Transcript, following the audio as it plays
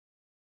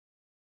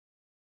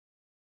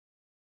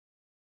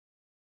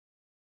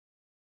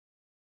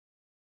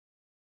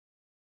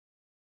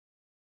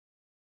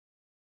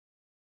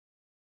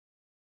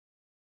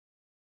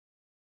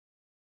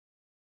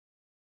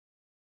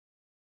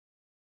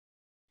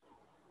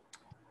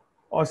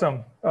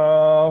Awesome.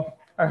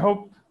 I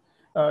hope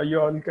you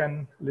all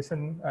can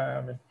listen,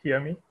 hear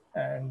me.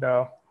 And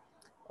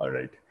all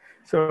right.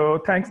 So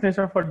thanks,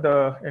 Nisha, for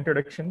the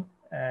introduction.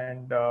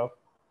 And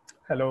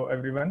hello,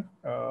 everyone.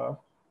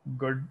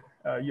 Good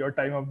your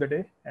time of the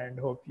day, and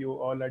hope you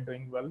all are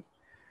doing well.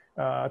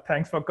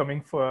 Thanks for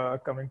coming to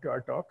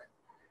our talk.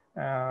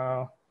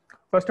 Uh,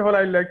 First of all,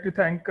 I'd like to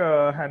thank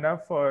Hannah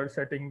for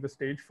setting the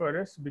stage for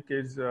us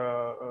because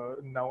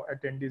now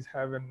attendees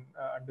have an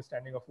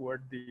understanding of what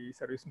the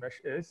service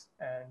mesh is,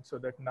 and so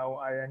that now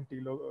I and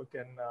Thilo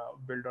can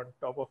build on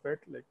top of it.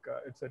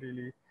 It's a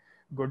really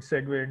good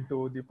segue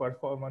into the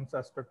performance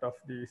aspect of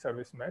the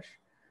service mesh.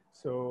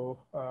 So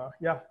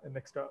yeah,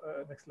 next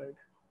slide.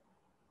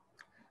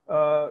 We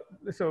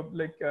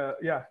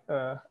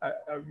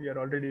are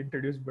already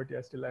introduced, but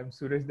yeah, still I'm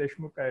Suraj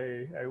Deshmukh.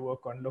 I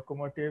work on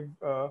Locomotive,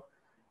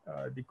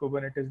 the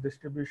Kubernetes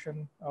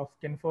distribution of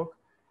Kinvolk,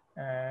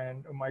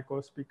 and my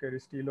co-speaker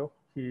is Thilo.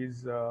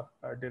 He's a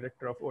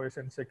director of OS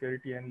and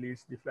security and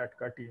leads the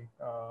Flatcar team.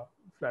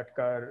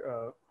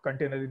 Flatcar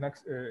Container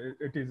Linux,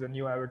 it is a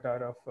new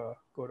avatar of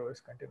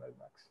CoreOS Container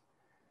Linux.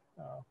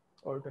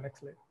 Over to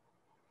next slide.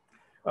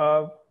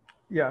 A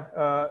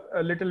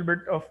little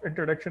bit of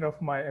introduction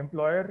of my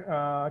employer,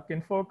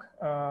 Kinvolk.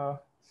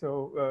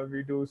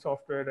 We do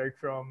software right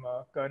from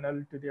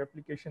kernel to the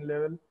application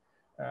level,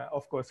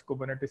 of course,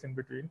 Kubernetes in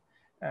between.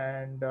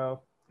 And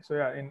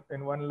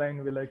in one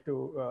line, we like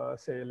to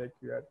say like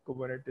we are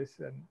Kubernetes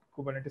and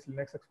Kubernetes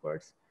Linux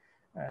experts.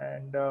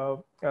 And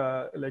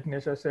like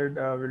Nisha said,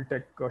 we'll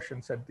take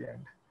questions at the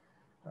end.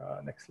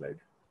 Next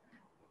slide.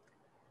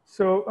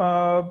 So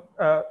I'll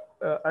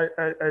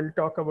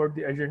talk about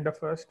the agenda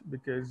first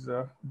because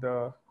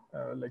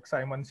like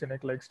Simon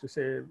Sinek likes to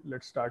say,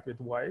 let's start with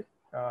why.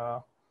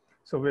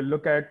 So we'll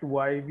look at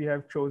why we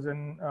have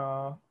chosen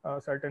a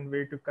certain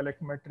way to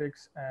collect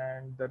metrics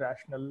and the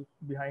rationale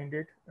behind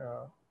it,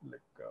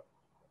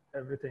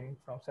 everything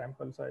from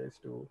sample size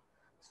to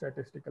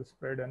statistical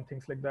spread and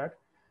things like that.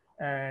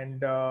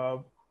 And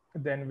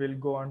then we'll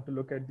go on to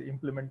look at the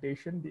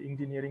implementation, the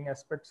engineering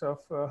aspects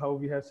of how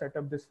we have set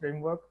up this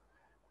framework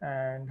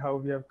and how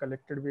we have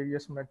collected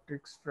various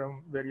metrics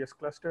from various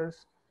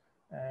clusters.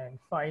 And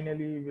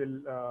finally,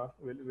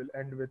 we'll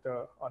end with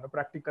on a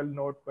practical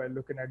note by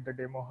looking at the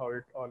demo, how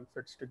it all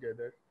fits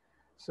together.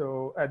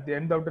 So at the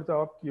end of the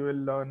talk, you will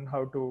learn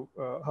how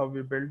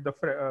we build the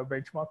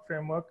benchmark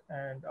framework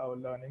and our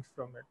learnings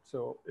from it.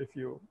 So if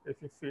you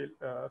feel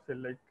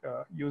like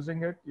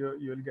using it,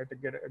 you'll get a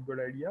good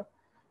idea.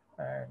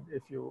 And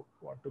if you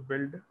want to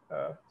build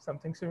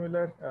something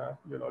similar,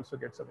 you'll also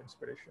get some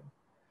inspiration.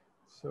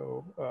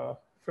 So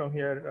from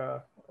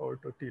here, over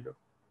to Thilo.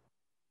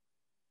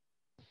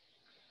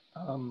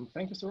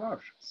 Thank you, Suraj.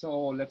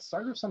 So let's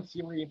start with some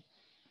theory,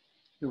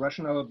 the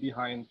rationale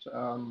behind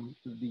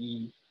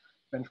the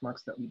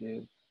benchmarks that we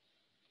did.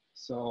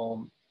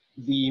 So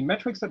the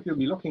metrics that we'll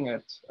be looking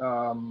at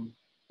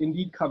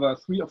indeed cover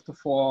 3 of the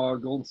 4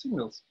 golden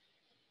signals.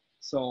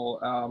 So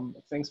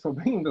thanks for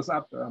bringing this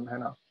up,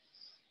 Hannah.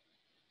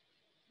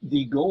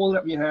 The goal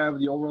that we have,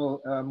 the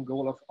overall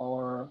goal of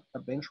our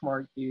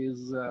benchmark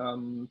is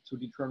to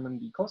determine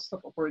the cost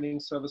of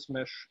operating service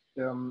mesh.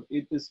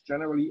 It is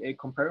generally a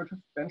comparative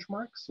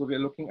benchmark. So we're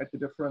looking at the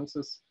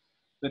differences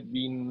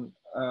between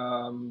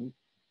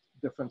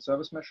different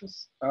service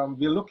meshes.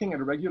 We're looking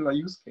at regular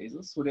use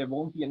cases, so there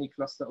won't be any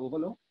cluster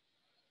overload.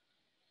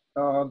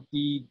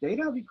 The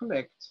data we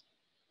collect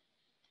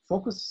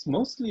focuses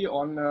mostly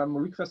on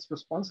request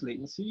response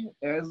latency.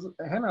 As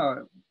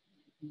Hannah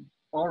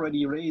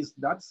already raised,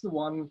 that's the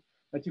one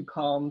that you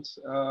can't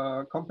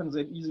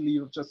compensate easily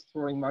with just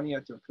throwing money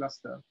at your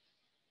cluster.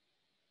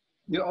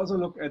 We also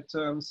look at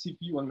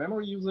CPU and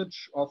memory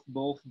usage of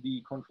both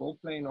the control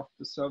plane of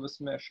the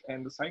service mesh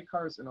and the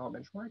sidecars in our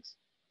benchmarks.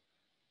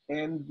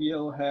 And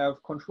we'll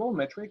have control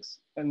metrics,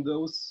 and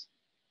those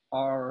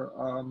are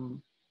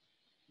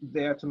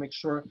there to make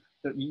sure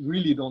that we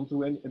really don't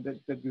do any,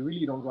 that we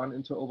really don't run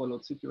into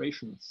overload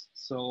situations.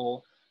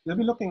 So we'll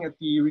be looking at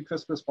the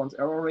request response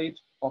error rate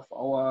of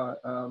our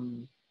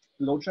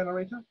load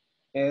generator.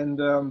 And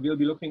we'll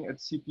be looking at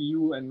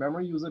CPU and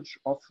memory usage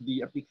of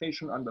the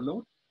application under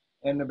load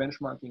and the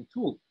benchmarking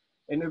tool.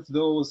 And if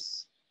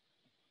those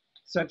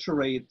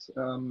saturate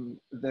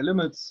their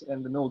limits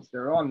and the nodes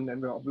they're on,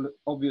 then we're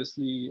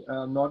obviously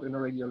not in a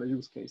regular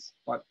use case,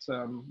 but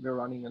we're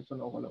running into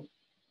an overload.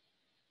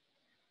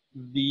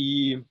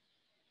 The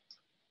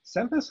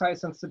sample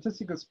size and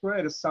statistical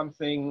spread is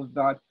something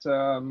that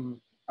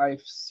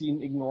I've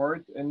seen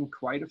ignored in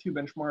quite a few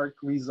benchmark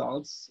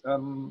results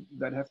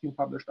that have been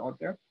published out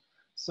there.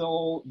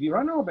 So we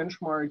run our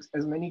benchmarks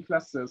as many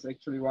clusters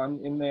actually run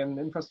in an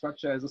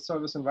infrastructure as a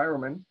service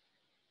environment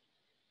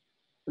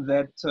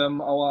that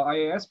our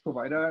IaaS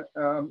provider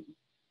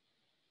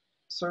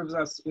serves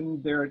us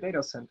in their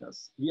data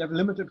centers. We have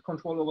limited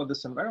control over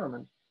this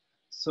environment.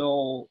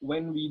 So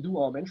when we do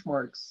our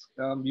benchmarks,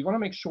 we want to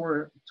make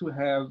sure to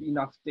have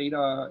enough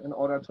data in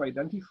order to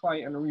identify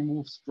and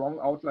remove strong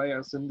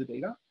outliers in the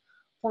data.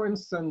 For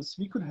instance,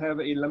 we could have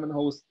a lemon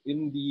host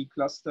in the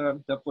cluster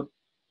that would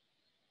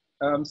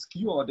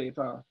skew our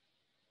data.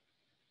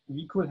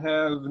 We could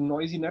have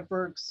noisy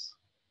networks.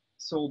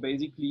 So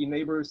basically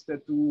neighbors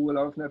that do a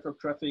lot of network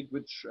traffic,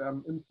 which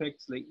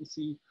impacts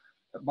latency,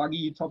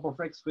 buggy top of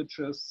rack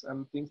switches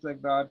and things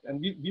like that. And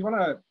we want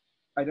to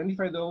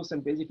identify those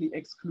and basically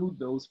exclude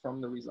those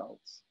from the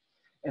results.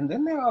 And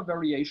then there are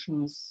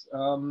variations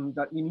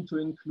that we need to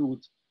include.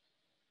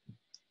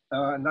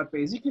 And that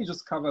basically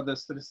just cover the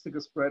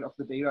statistical spread of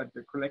the data that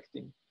we're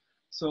collecting.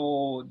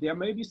 So there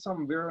may be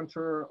some wear and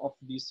tear of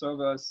the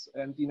servers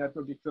and the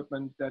network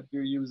equipment that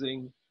we're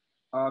using.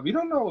 We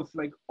don't know if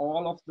like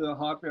all of the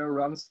hardware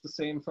runs the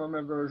same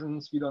firmware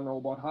versions. We don't know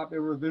about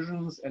hardware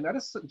revisions, and that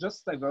is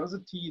just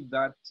diversity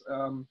that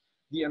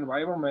the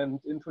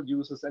environment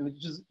introduces, and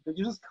that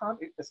you just can't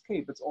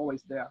escape. It's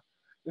always there.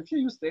 If you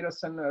use data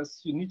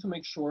centers, you need to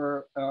make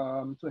sure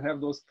to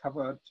have those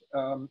covered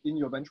in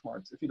your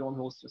benchmarks if you don't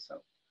host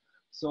yourself.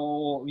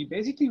 So we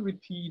basically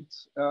repeat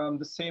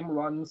the same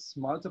runs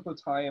multiple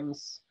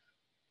times,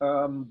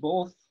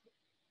 both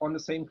on the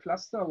same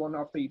cluster, one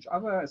after each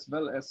other, as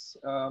well as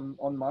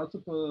on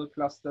multiple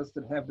clusters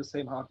that have the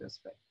same hardware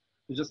spec.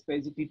 We just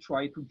basically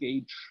try to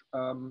gauge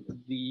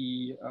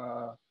the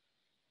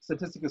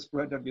statistical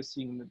spread that we're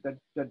seeing that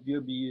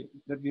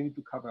we need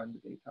to cover in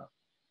the data.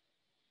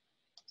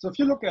 So if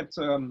you look at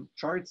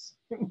charts,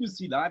 you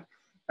see that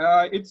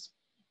it's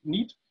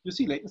neat. You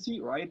see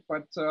latency, right?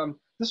 But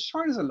this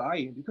chart is a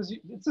lie because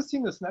it's a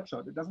single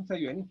snapshot. It doesn't tell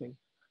you anything.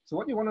 So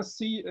what you want to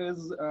see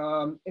is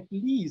at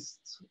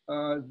least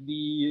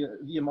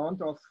the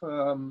amount of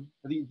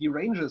the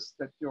ranges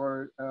that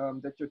your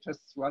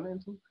tests run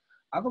into.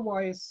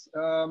 Otherwise,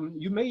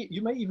 you may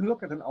even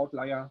look at an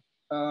outlier.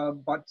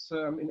 But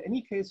in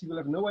any case, you will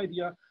have no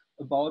idea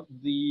about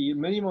the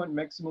minimum and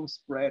maximum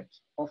spread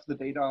of the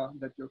data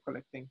that you're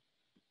collecting.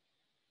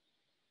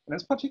 And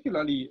that's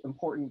particularly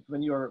important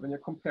when you're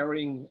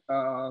comparing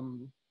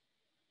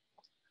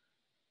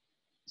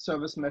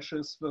service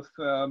meshes with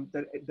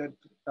that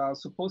are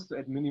supposed to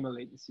add minimal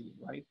latency,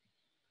 right?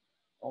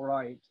 All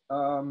right.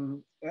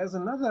 As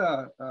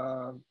another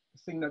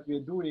thing that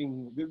we're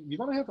doing, we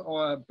want to have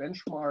our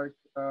benchmark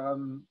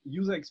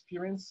user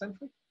experience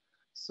centric.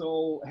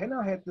 So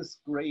Hannah had this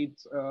great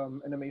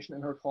animation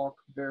in her talk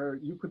where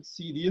you could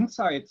see the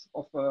inside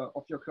of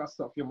your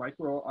cluster, of your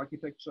micro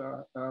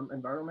architecture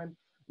environment.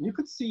 And you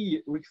could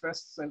see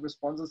requests and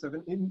responses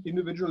having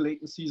individual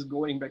latencies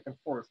going back and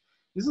forth.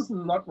 This is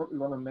not what we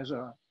want to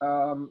measure.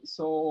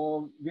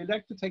 So we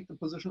like to take the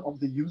position of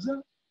the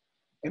user.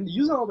 And the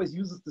user always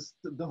uses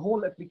the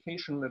whole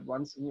application that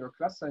runs in your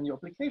cluster. And your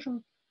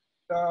application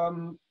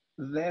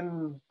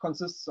then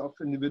consists of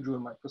individual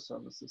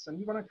microservices. And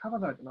we want to cover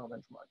that in our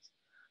benchmarks.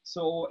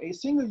 So a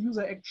single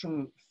user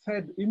action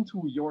fed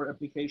into your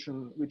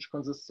application, which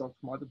consists of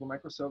multiple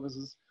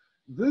microservices,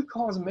 will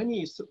cause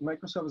many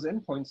microservice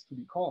endpoints to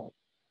be called.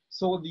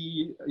 So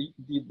the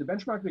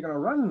benchmark we're going to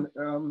run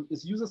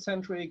is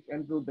user-centric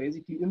and will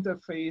basically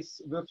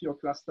interface with your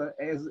cluster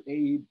as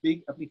a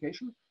big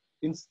application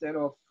instead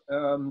of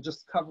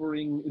just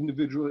covering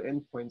individual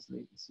endpoints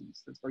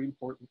latencies. That's very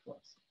important to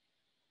us.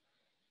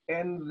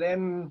 And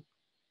then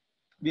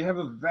we have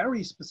a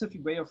very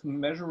specific way of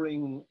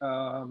measuring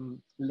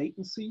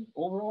latency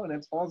overall, and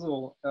it's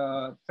also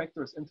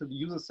factors into the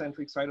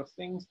user-centric side of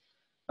things.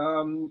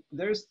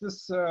 There's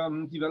this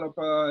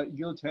developer,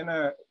 Gil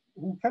Tanner,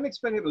 who can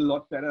explain it a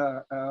lot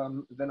better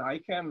than I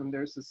can. And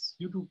there's this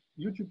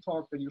YouTube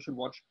talk that you should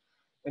watch.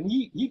 And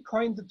he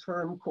coined the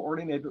term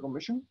coordinated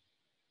omission.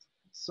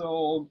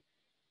 So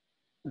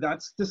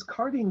that's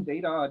discarding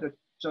data that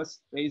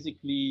just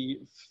basically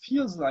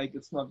feels like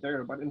it's not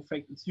there, but in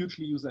fact, it's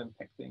hugely user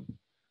impacting.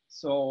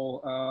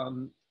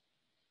 So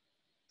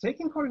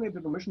taking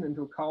coordinated omission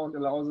into account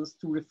allows us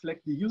to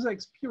reflect the user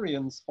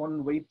experience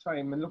on wait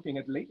time and looking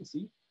at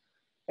latency.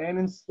 And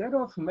instead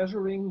of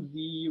measuring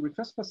the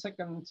request per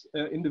second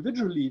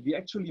individually, we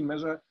actually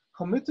measure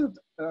committed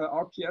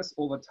RPS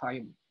over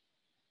time.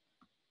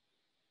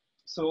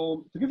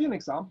 So to give you an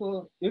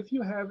example, if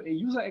you have a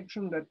user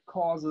action that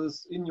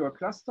causes in your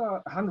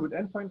cluster 100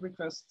 endpoint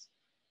requests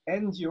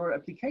and your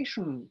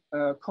application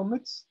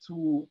commits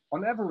to,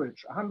 on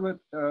average, 100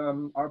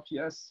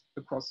 RPS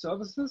across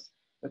services,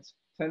 that's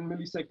 10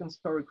 milliseconds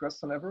per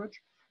request on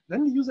average,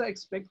 then the user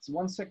expects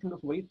 1 second of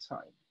wait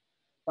time.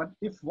 But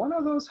if one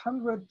of those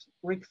 100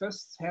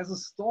 requests has a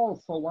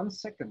stall for 1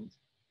 second,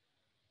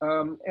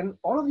 and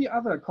all of the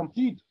other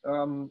complete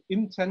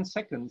in 10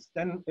 seconds,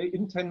 then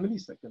in 10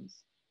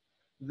 milliseconds,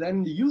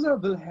 then the user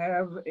will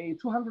have a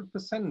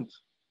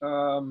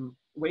 200%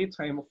 wait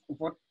time of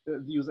what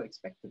the user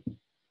expected.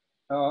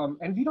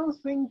 And we don't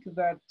think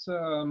that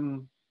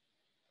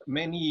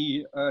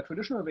many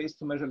traditional ways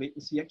to measure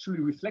latency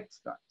actually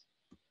reflects that.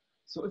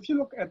 So if you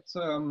look at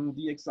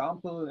the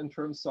example in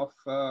terms of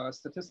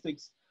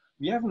statistics,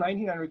 we have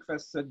 99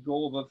 requests that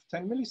go with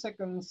 10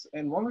 milliseconds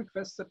and 1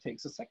 request that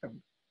takes a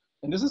second.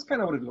 And this is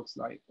kind of what it looks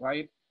like,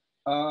 right?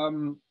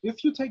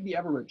 If you take the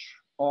average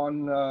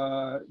on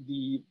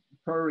the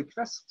per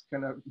request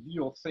kind of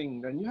view of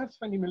thing, then you have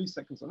 20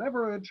 milliseconds on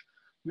average.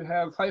 You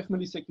have 5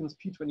 milliseconds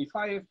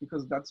P25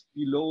 because that's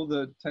below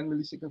the 10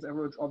 milliseconds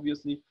average,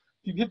 obviously.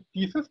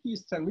 P50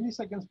 is 10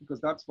 milliseconds because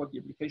that's what the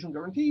application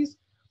guarantees.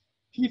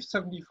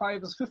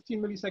 P75 is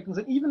 15 milliseconds.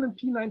 And even in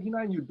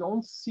P99, you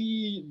don't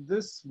see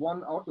this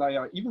one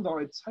outlier, even though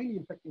it's highly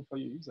impacting for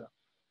your user.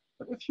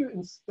 But if you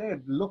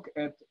instead look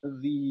at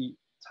the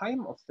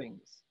time of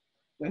things,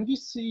 then we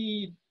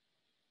see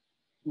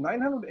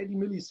 980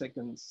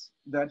 milliseconds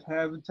that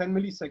have 10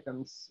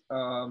 milliseconds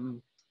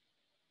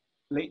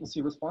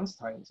latency response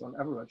times on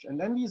average. And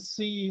then we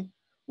see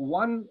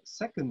 1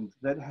 second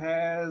that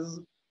has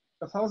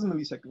 1,000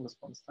 millisecond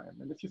response time.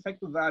 And if you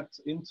factor that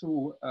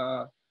into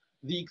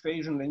the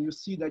equation, then you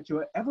see that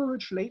your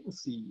average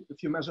latency,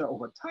 if you measure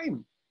over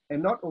time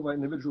and not over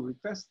individual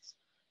requests,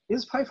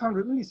 is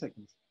 500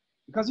 milliseconds.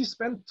 Because you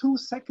spent 2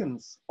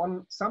 seconds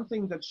on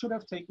something that should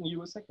have taken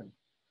you a second.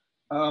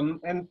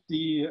 And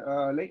the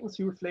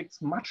latency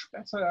reflects much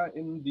better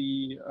in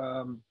the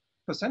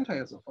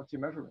percentiles of what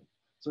you're measuring.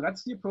 So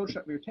that's the approach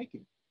that we're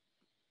taking.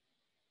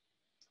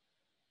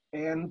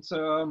 And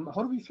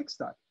how do we fix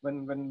that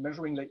when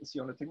measuring latency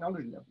on a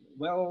technology level?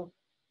 Well,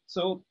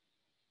 so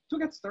to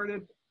get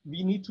started,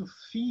 we need to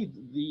feed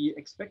the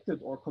expected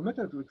or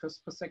committed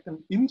requests per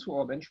second into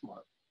our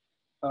benchmark.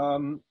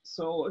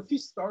 So if we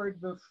start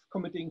with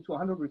committing to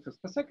 100 requests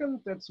per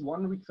second, that's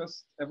 1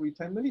 request every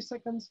 10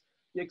 milliseconds.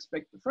 We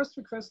expect the first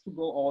request to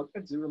go out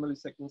at 0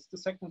 milliseconds, the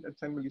second at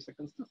 10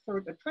 milliseconds, the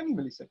third at 20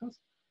 milliseconds.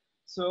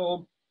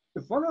 So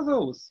if one of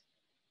those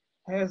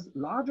has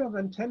larger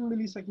than 10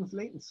 milliseconds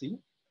latency,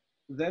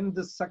 then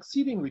the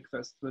succeeding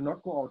request will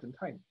not go out in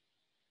time.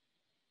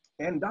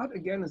 And that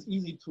again is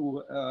easy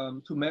to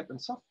map in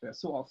software.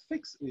 So our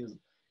fix is,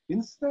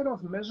 instead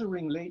of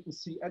measuring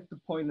latency at the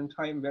point in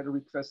time where the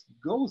request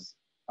goes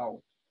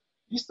out,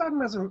 we start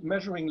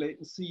measuring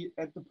latency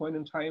at the point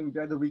in time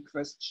where the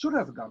request should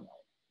have gone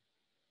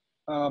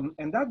out.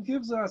 And that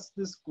gives us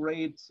this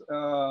great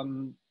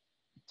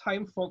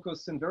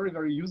time-focused and very,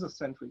 very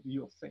user-centric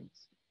view of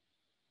things.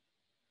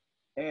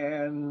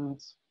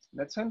 And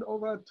let's hand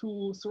over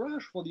to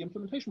Suraj for the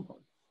implementation part.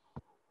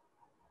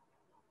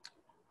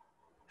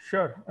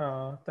 Sure.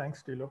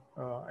 Thanks, Thilo.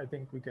 I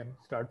think we can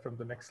start from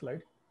the next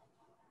slide.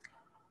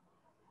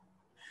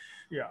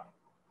 Yeah.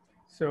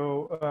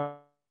 So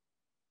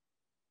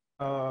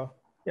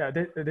yeah,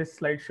 this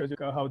slide shows you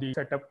how the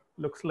setup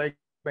looks like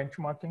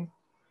benchmarking.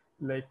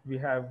 Like we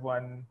have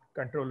one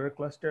controller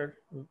cluster.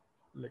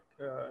 Like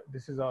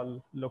this is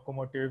all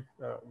locomotive,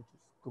 which is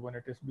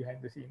Kubernetes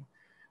behind the scene.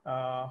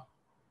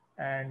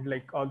 And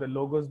like all the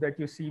logos that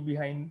you see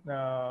behind,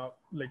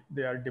 like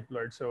they are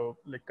deployed. So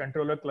like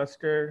controller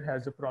cluster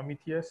has a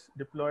Prometheus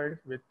deployed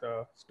with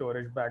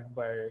storage backed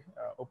by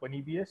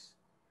OpenEBS.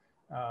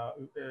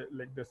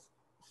 Like this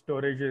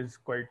storage is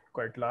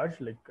quite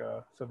large, like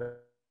so that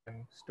we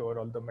can store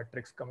all the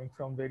metrics coming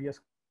from various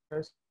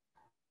clusters.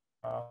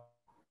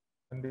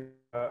 And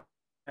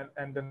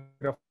then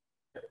Grafana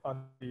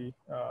on the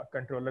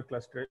controller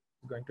cluster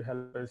is going to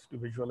help us to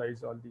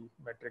visualize all the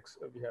metrics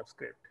we have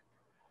scraped.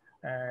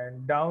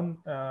 And down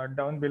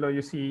below,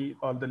 you see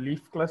all the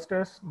leaf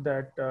clusters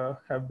that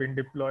have been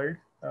deployed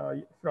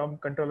from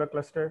controller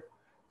cluster.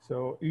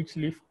 So each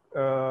leaf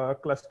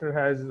cluster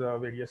has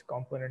various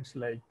components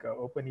like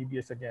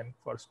OpenEBS again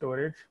for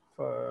storage,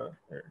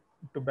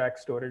 to back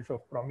storage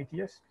of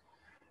Prometheus.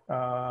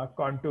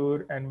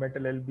 Contour and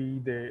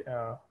MetalLB,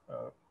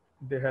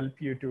 they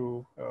help you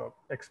to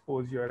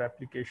expose your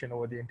application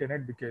over the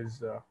internet,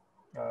 because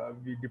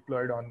we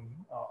deployed on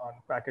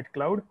Packet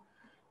Cloud.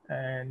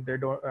 And they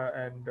don't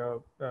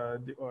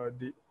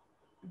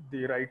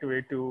the right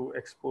way to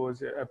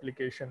expose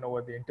application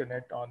over the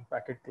internet on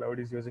Packet Cloud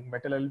is using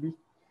MetalLB.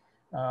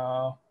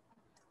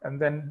 And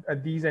then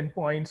these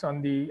endpoints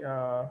on the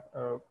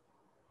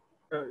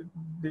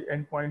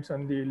endpoints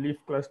on the leaf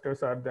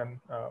clusters are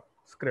then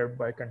scraped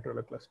by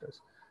controller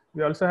clusters.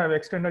 We also have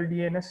external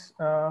DNS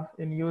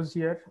in use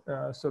here,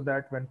 so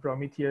that when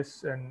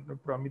Prometheus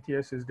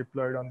is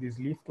deployed on these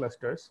leaf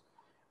clusters,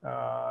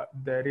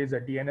 there is a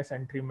DNS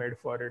entry made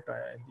for it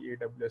in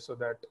the AWS, so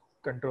that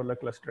controller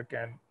cluster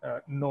can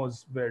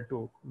knows where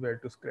to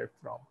scrape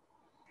from.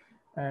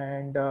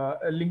 And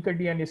Linkerd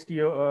and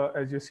Istio,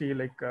 as you see,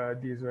 like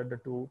these were the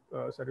two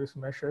service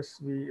meshes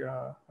we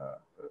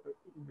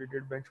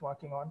did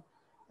benchmarking on,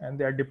 and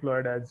they are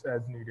deployed as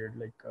needed,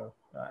 like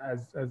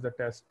as the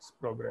tests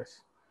progress.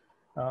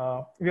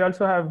 We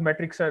also have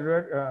metric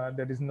server.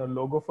 There is no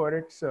logo for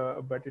it,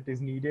 but it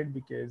is needed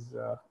because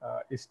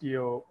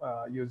Istio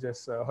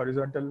uses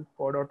horizontal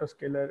pod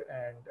autoscaler,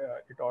 and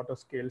it auto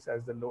scales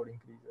as the load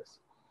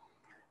increases.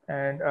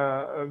 And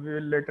we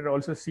will later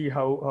also see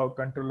how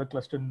controller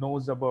cluster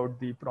knows about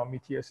the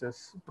Prometheus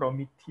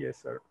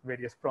or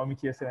various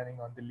Prometheus running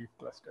on the leaf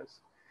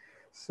clusters.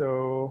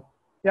 So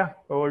yeah,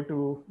 over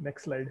to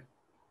next slide.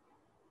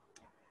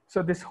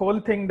 So this whole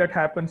thing that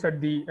happens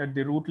at the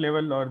root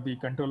level or the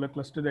controller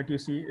cluster that you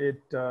see,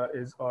 it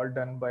is all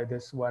done by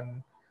this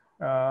one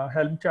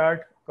Helm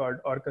chart called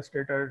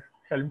orchestrator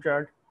Helm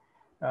chart.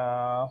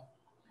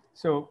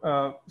 So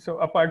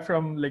apart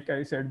from, like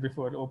I said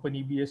before,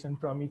 OpenEBS and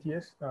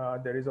Prometheus,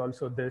 there is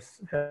also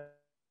this Helm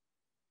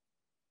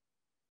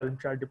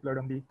chart deployed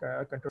on the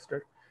control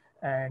cluster,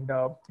 and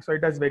so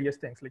it does various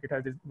things. Like it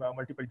has this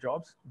multiple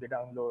jobs. They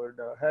download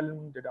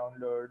Helm, they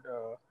download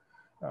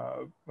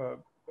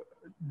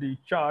the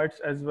charts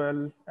as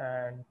well,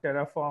 and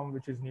Terraform,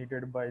 which is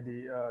needed by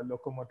the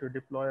locomotive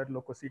deployer,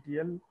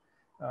 lococtl.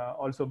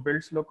 Also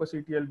builds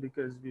lococtl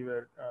because we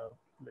were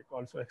like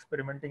also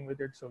experimenting with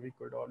it, so we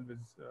could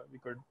always we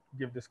could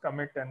give this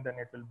commit and then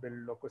it will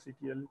build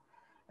lococtl.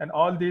 And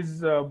all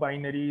these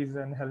binaries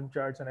and Helm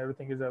charts and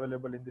everything is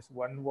available in this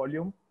one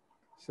volume.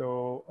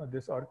 So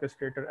this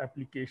orchestrator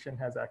application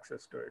has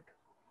access to it.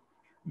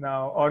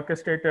 Now,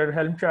 Orchestrator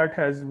Helm chart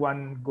has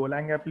one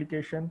Golang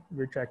application,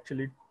 which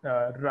actually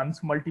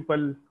runs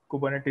multiple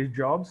Kubernetes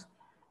jobs.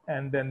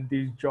 And then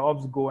these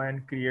jobs go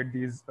and create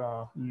these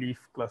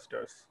leaf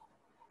clusters.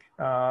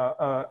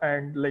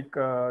 And like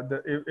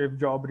if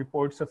job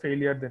reports a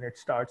failure, then it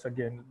starts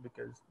again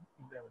because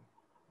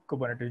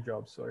Kubernetes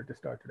jobs, so it is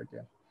started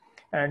again.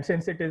 And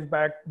since it is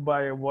backed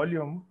by a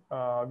volume,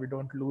 we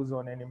don't lose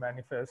on any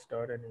manifest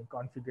or any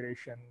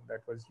configuration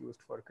that was used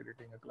for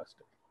creating a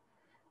cluster.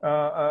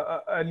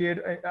 Earlier,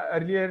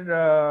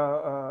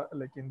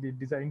 like in the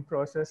design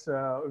process,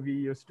 we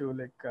used to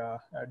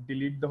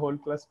delete the whole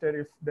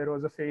cluster if there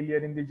was a failure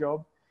in the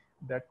job.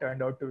 That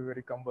turned out to be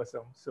very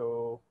cumbersome.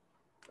 So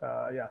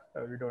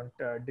we don't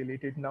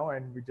delete it now,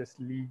 and we just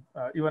leave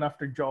even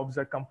after jobs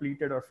are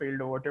completed or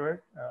failed or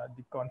whatever.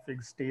 The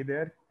configs stay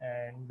there,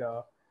 and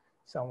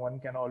someone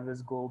can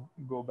always go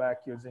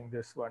back using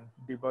this one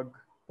debug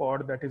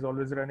pod that is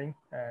always running,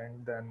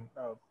 and then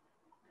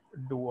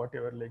do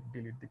whatever, like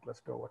delete the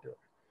cluster or whatever.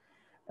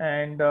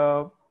 And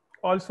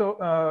also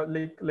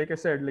like I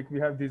said, like we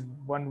have this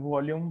one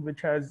volume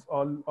which has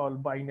all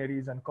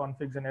binaries and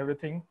configs and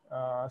everything.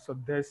 So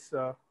this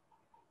uh,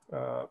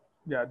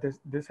 yeah,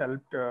 this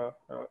helped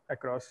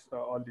across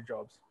all the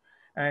jobs.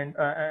 And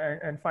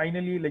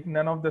finally, like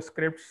none of the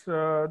scripts,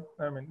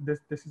 I mean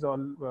this is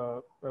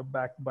all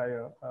backed by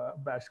a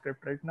bash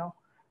script right now,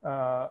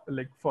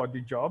 like for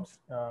the jobs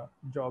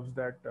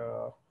that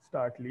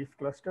start leaf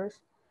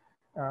clusters.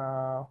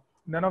 uh,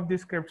 None of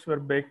these scripts were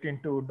baked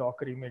into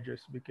Docker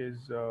images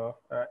because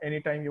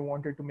anytime you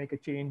wanted to make a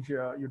change,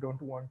 you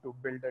don't want to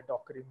build a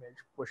Docker image,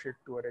 push it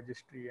to a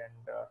registry,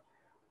 and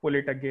pull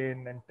it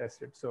again and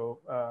test it. So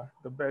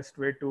the best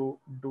way to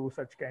do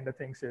such kind of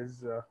things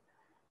is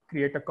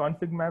create a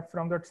config map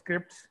from that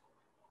scripts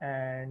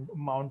and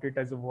mount it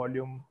as a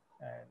volume.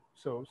 And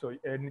so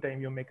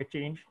anytime you make a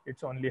change,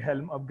 it's only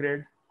Helm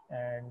upgrade,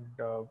 and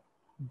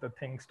the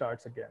thing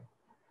starts again.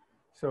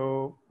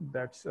 So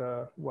that's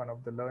one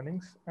of the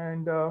learnings.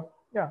 And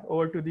yeah,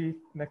 over to the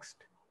next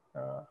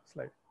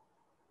slide.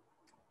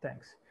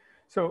 Thanks.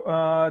 So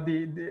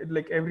the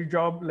like every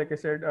job, like I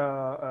said,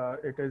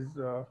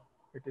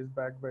 it is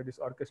backed by this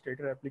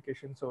orchestrator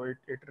application. So it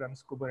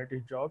runs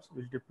Kubernetes jobs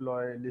which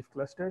deploy leaf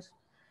clusters,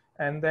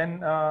 and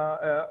then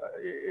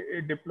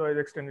it deploys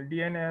external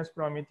DNS,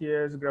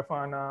 Prometheus,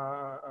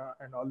 Grafana,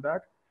 and all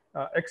that,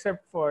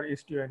 except for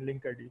Istio and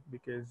Linkerd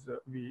because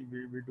we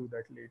do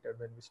that later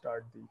when we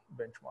start the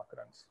benchmark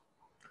runs.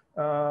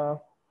 Uh,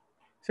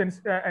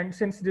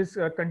 since this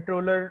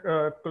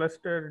controller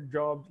cluster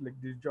jobs, like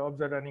these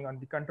jobs are running on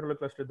the controller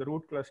cluster, the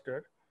root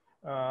cluster,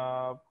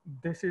 uh,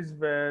 this is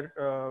where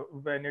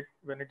when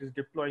it is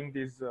deploying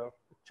these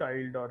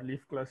child or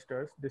leaf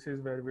clusters, this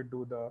is where we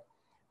do the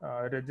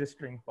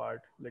registering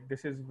part. Like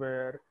this is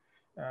where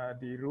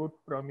the root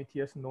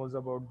Prometheus knows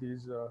about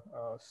these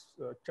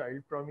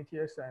child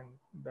Prometheus, and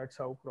that's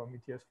how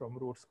Prometheus from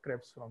root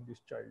scripts from this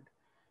child.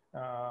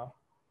 uh,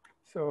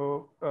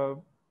 so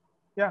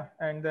yeah,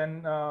 and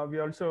then we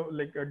also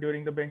like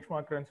during the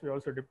benchmark runs, we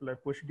also deploy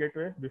push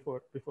gateway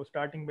before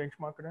starting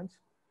benchmark runs.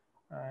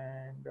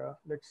 And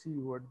let's see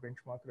what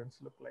benchmark runs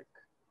look like.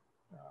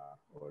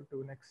 Over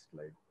to next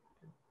slide.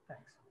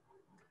 Thanks.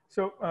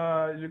 So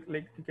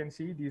like you can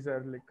see, these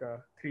are like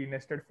three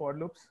nested for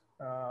loops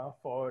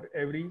for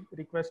every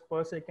request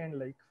per second,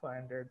 like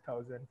 500,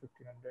 1000,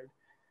 1500.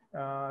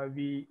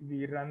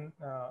 We run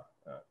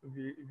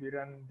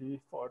the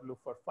for loop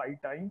for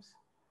 5 times,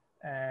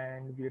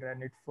 and we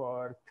run it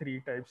for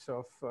 3 types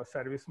of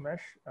service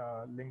mesh: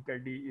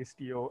 Linkerd,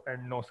 Istio,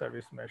 and no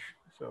service mesh.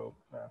 So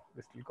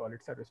we still call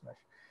it service mesh.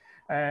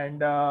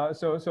 And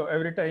so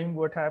every time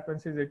what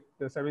happens is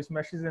the service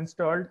mesh is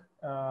installed.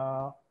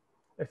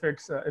 If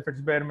it's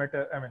bare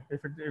metal, I mean,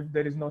 if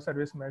there is no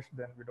service mesh,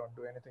 then we don't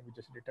do anything. We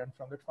just return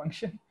from that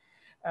function.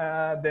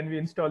 Then we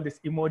install this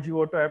Emoji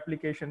Auto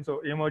application.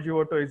 So Emoji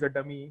Auto is a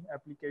dummy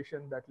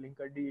application that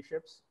Linkerd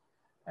ships,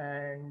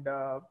 and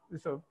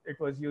so it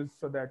was used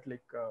so that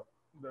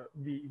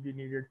we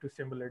needed to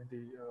simulate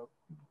the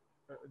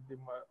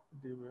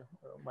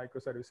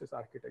microservices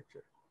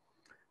architecture.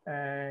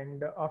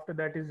 And after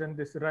that is then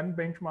this run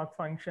benchmark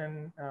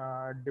function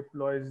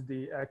deploys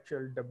the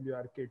actual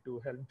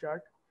WRK2 Helm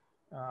chart.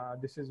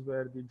 This is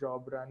where the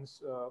job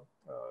runs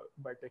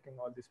by taking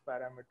all these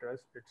parameters.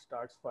 It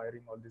starts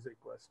firing all these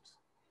requests.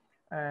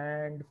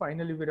 And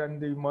finally, we run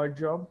the merge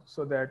job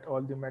so that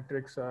all the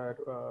metrics are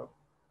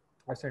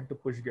sent to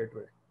push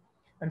gateway.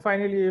 And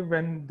finally,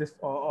 when this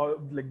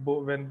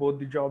when both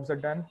the jobs are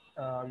done,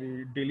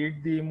 we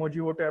delete the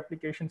emoji auto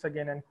applications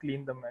again and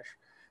clean the mesh.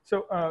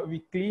 So we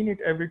clean it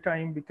every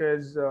time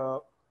because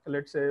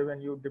let's say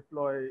when you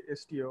deploy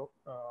Istio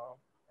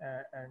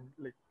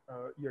and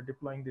you're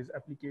deploying this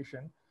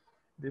application,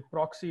 the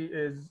proxy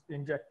is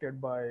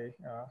injected by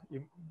the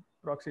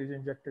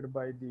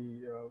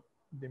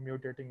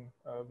mutating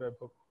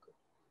webhook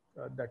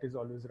that is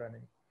always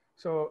running.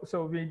 So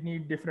we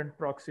need different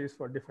proxies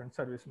for different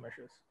service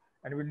meshes,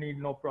 and we need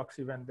no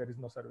proxy when there is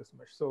no service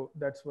mesh. So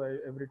that's why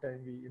every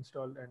time we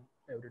install and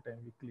every time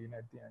we clean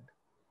at the end.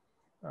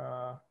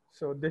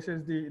 So this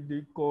is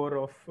the core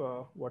of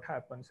what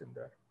happens in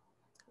there.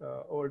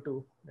 Over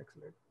to next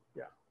slide.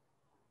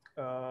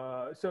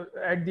 Yeah. So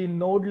at the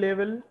node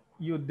level,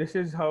 you this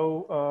is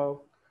how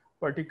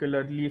a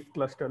particular leaf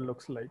cluster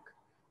looks like.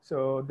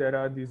 So there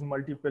are these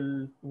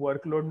multiple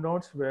workload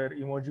nodes where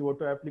emoji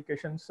auto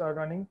applications are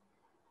running,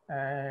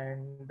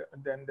 and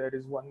then there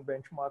is one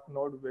benchmark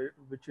node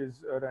which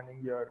is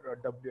running your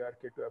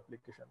WRK2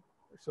 application.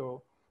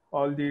 So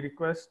all the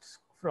requests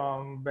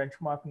from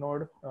benchmark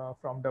node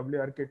from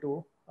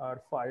WRK2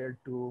 are fired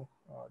to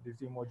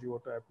these emoji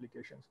auto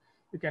applications.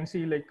 You can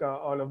see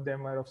all of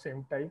them are of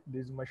same type.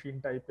 This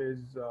machine type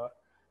is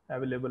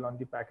available on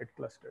the packet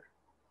cluster,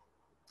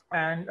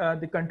 and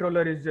the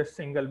controller is just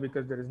single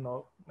because there is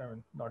not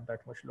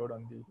that much load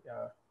on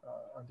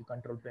the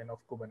control plane of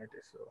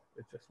Kubernetes. So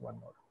it's just one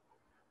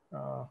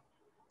node.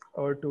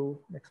 Over to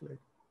next slide.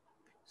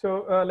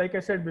 So like I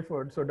said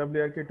before, so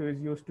WRK2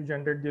 is used to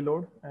generate the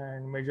load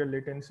and measure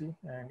latency,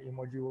 and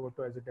Emoji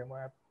Auto as a demo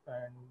app,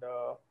 and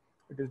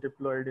it is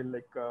deployed in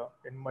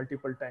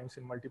multiple times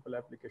in multiple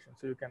applications.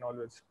 So you can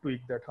always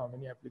tweak that how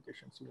many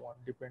applications you want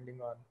depending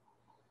on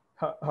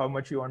how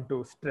much you want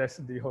to stress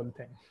the whole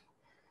thing.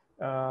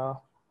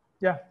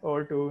 Yeah,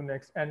 over to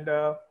next. And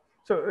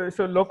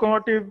so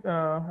locomotive,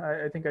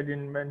 I think I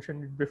didn't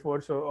mention it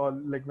before. So all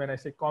when I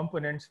say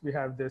components, we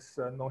have this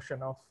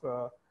notion of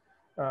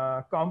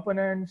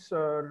components,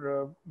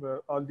 or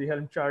all the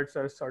Helm charts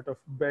are sort of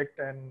baked,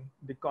 and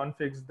the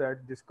configs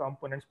that these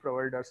components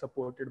provide are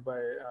supported by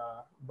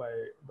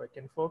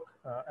Kinvolk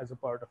as a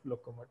part of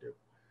locomotive.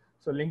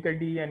 So link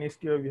ID and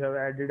Istio we have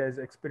added as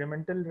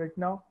experimental right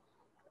now.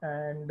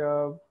 And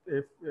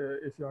if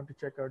you want to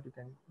check out, you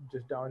can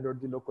just download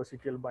the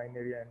lococtl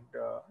binary, and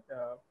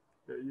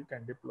you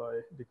can deploy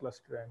the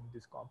cluster and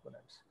these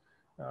components.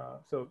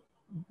 So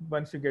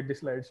once you get the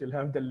slides, you'll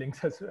have the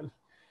links as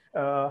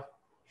well.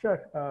 Sure.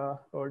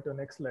 Over to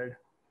next slide.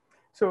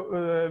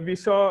 So we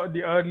saw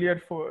the earlier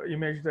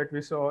image that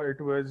we saw. It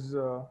was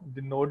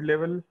the node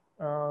level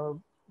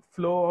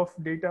flow of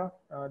data.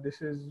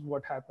 This is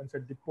what happens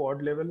at the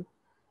pod level.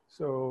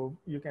 So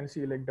you can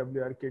see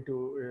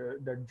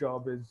WRK2, that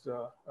job is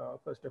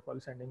first of all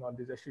sending all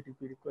these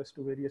HTTP requests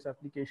to various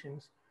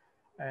applications.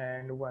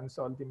 And once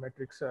all the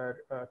metrics are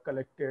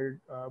collected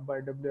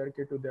by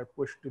WRK2, they're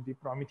pushed to the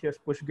Prometheus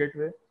push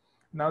gateway.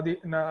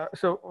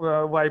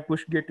 Why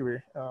push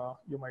gateway?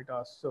 You might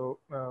ask. So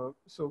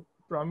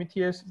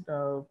Prometheus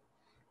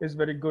is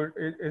very good.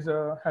 It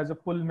has a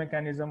pull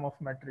mechanism of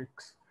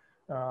metrics.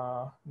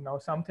 Now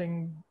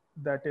something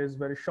that is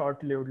very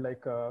short-lived,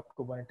 like a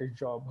Kubernetes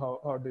job.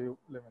 How do you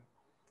live in?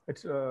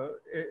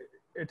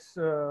 It's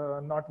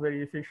not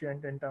very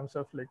efficient in terms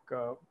of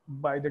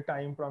by the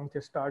time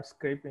Prometheus starts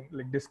scraping,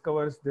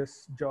 discovers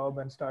this job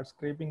and starts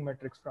scraping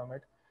metrics from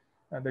it,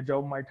 the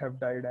job might have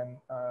died, and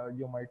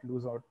you might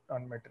lose out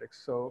on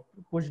metrics. So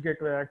push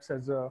gateway acts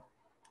as a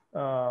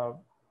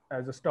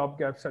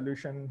stopgap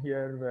solution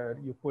here, where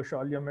you push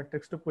all your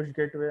metrics to push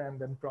gateway, and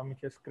then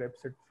Prometheus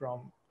scrapes it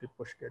from the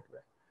push gateway.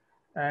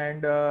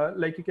 And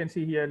like you can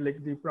see here,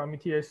 the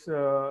Prometheus,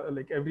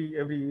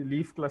 every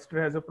leaf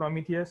cluster has a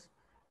Prometheus.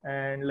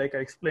 And like I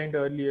explained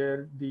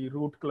earlier, the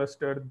root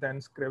cluster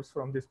then scrapes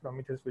from this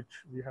Prometheus,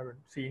 which we haven't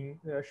seen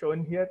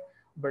shown here,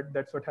 but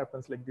that's what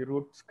happens. The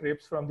root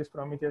scrapes from this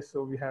Prometheus.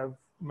 So we have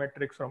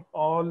metrics from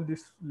all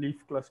these leaf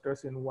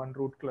clusters in one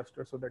root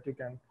cluster, so that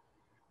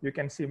you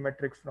can see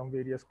metrics from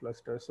various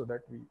clusters, so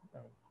that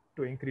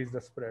to increase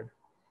the spread.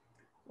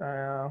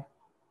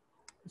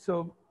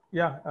 So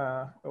yeah,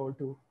 over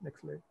to next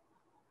slide.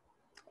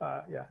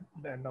 Yeah,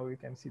 and now we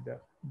can see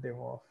the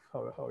demo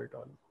of how it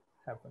all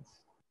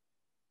happens.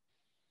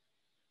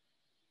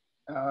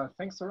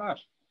 Thanks, Suraj.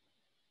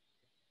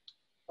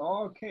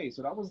 Okay,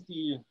 so that was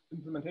the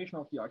implementation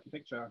of the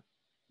architecture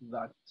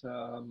that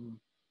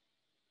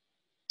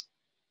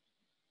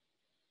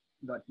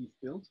that we've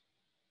built.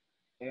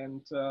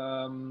 And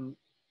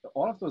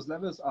all of those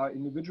levels are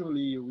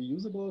individually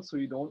reusable, so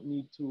you don't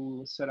need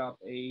to set up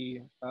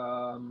a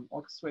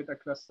orchestrator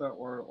cluster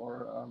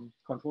or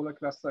controller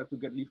cluster to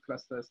get leaf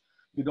clusters.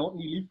 You don't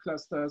need leaf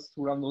clusters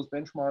to run those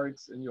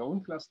benchmarks in your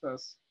own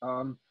clusters.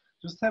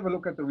 Just have a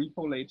look at the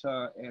repo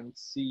later and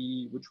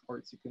see which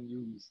parts you can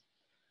use.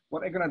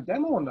 What I'm gonna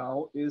demo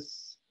now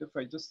is, if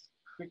I just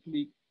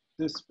quickly,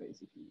 this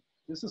basically.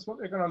 this is what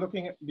we're going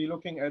to be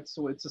looking at.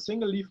 So it's a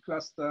single leaf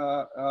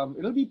cluster.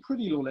 It'll be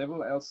pretty low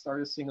level. I'll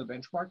start a single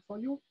benchmark for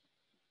you.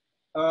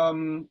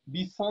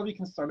 Before we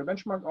can start a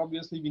benchmark,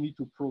 obviously we need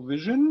to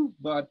provision,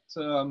 but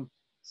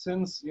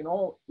since, you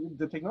know,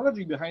 the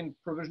technology behind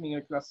provisioning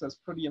a cluster is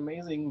pretty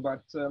amazing,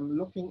 but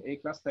looking a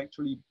cluster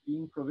actually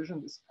being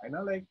provisioned is kind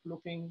of like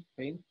looking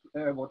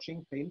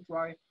watching paint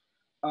dry.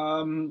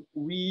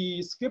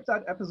 We skip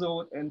that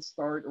episode and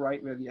start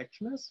right where the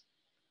action is.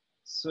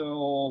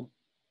 So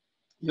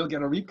you'll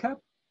get a recap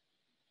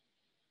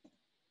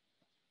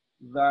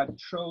that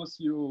shows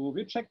you,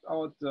 we checked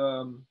out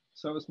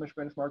service mesh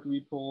benchmark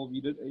repo.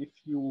 We did a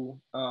few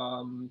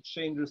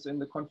changes in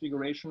the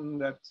configuration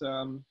that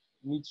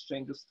needs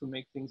changes to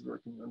make things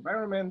work in the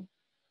environment.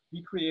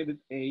 We created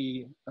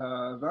a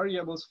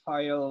variables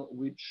file,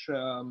 which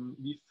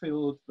we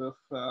filled with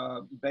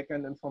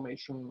backend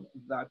information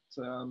that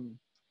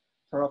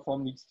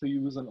Terraform needs to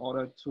use in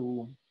order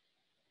to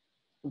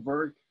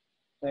work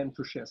and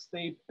to share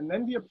state. And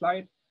then we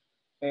applied,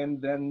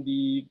 and then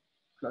the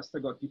cluster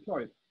got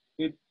deployed.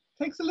 It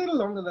takes a little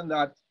longer than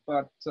that,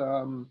 but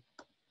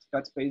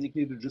that's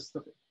basically the gist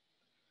of it.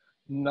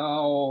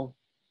 Now,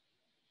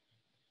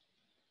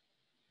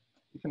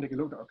 we can take a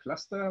look at our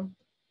cluster.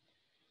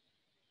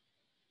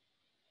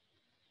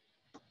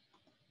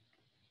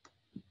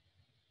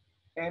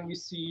 And we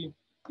see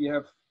we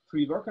have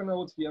 3 worker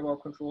nodes, we have our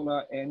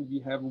controller, and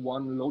we have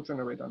 1 load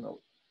generator node.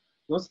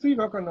 Those 3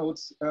 worker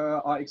nodes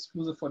are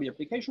exclusive for the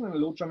application, and the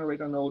load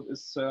generator node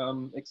is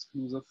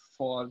exclusive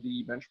for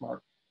the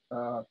benchmark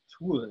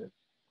tool.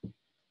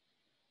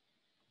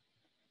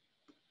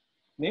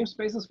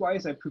 Namespaces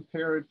wise, I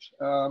prepared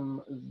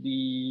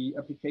the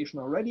application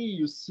already.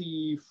 You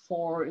see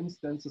 4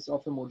 instances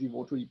of emoji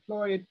voter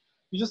deployed.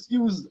 We just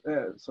use,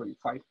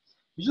 5.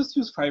 We just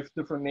use 5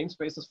 different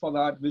namespaces for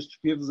that, which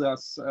gives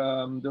us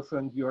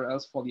different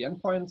URLs for the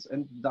endpoints,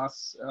 and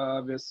thus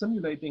we're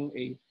simulating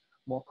a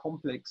more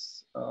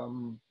complex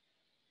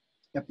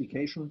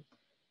application.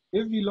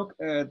 If we look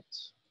at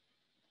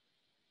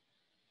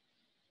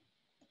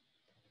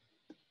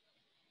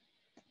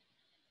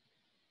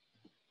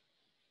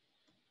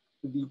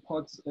the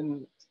pods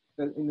in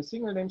a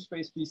single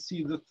namespace, we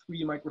see the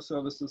 3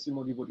 microservices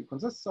emoji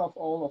consists of.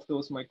 All of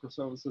those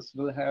microservices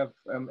will have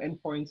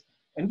endpoints,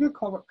 and we'll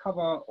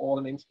cover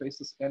all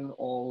namespaces and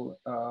all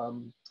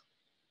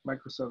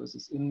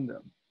microservices in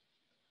them.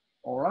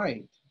 All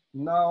right,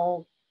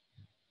 now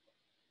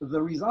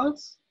the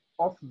results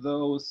of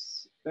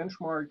those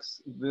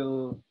benchmarks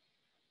will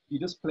be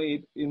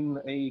displayed in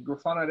a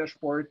Grafana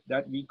dashboard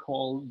that we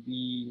call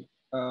the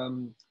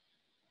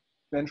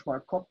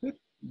benchmark cockpit.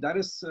 That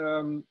is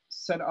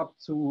set up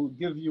to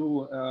give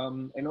you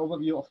an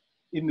overview of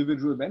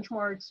individual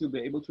benchmarks. You'll be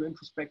able to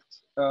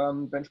introspect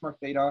benchmark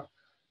data,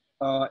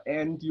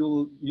 and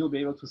you'll be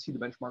able to see the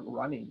benchmark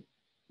running.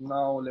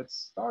 Now let's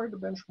start the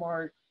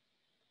benchmark.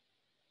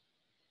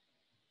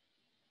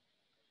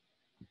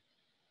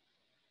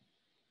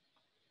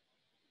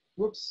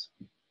 Whoops.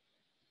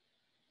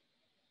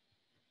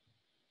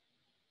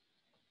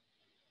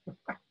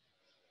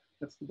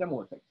 That's the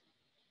demo effect.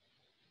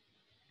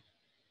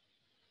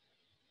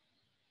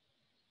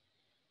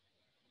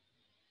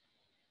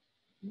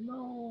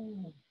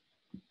 No,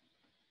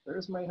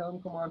 there's my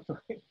Helm command.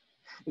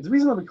 It's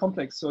reasonably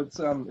complex, so it's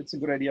a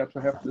good idea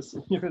to have this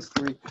in your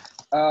history.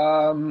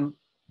 And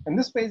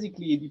this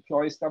basically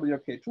deploys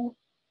WK2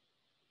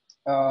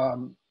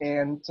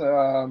 and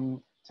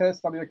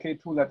tells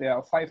WK2 that there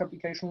are 5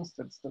 applications.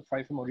 That's the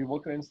 5 emoji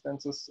voter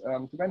instances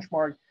to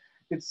benchmark.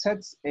 It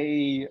sets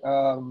a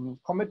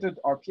committed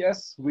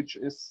RPS, which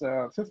is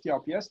 50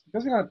 RPS,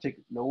 because we're going to take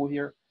it low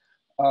here.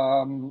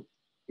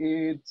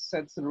 It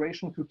sets the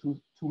duration to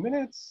 2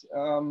 minutes,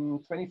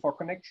 24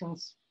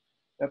 connections.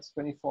 That's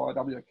 24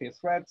 WK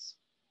threads.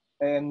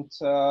 And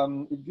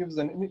it gives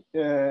an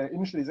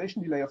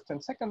initialization delay of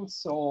 10 seconds.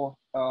 So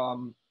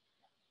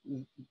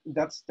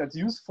that's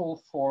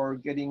useful for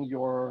getting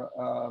your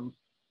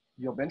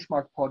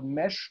benchmark pod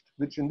meshed,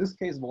 which in this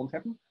case won't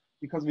happen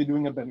because we're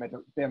doing a bare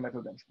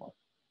metal benchmark.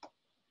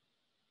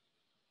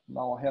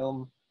 Now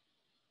Helm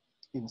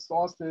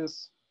installs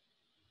this.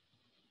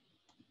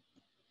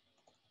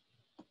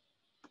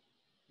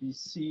 We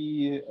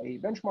see a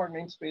benchmark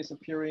namespace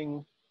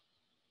appearing,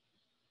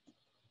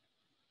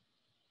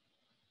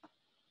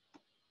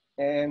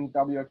 and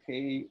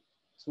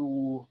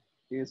WK2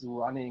 is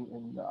running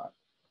in that.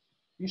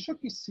 We should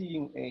be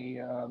seeing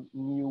a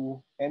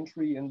new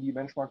entry in the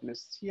benchmark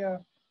lists here,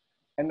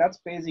 and that's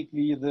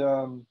basically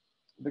the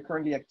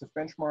currently active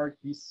benchmark.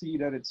 We see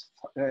that it's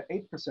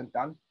 8%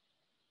 done,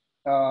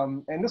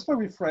 and this will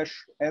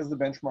refresh as the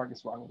benchmark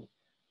is running.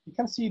 You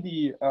can see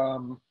the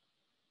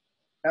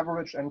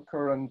average and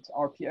current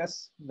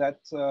RPS that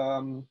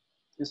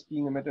is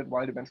being emitted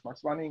while the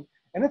benchmark's running.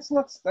 And it's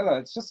not stellar,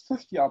 it's just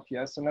 50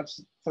 RPS, and that's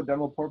for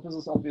demo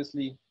purposes,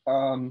 obviously.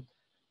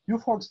 You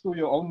folks do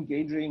your own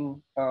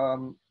gauging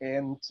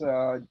and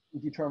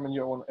determine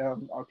your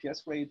own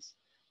RPS rates.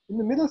 In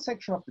the middle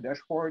section of the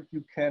dashboard,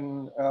 you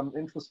can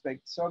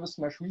introspect service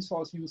mesh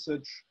resource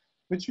usage.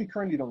 which we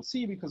currently don't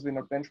see because we're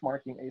not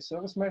benchmarking a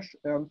service mesh.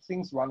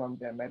 Things run on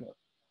bare metal.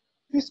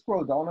 If we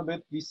scroll down a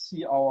bit, we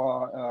see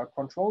our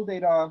control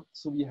data.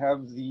 So we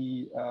have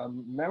the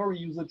memory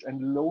usage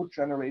and load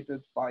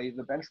generated by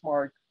the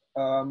benchmark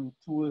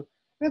tool.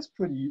 It's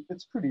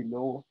pretty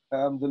low.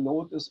 The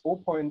load is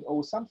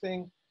 0.0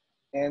 something,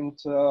 and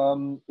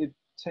it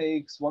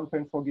takes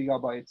 1.4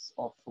 gigabytes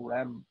of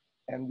RAM,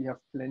 and we have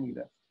plenty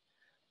left.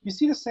 We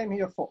see the same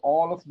here for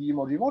all of the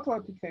emoji photo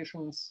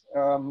applications.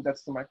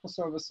 That's the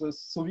microservices.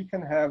 So we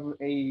can have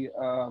a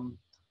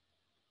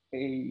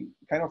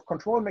kind of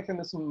control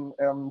mechanism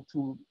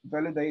to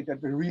validate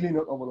that we're really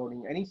not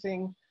overloading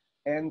anything.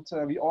 And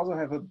we also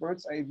have a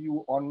bird's eye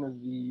view on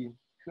the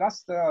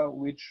cluster,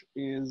 which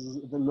is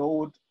the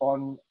load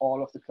on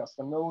all of the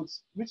cluster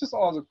nodes, which is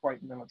also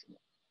quite manageable.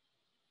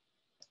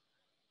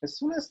 As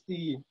soon as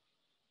the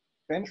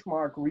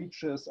benchmark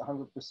reaches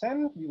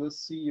 100%, we will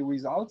see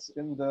results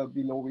in the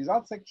below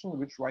results section,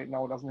 which right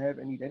now doesn't have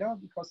any data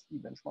because the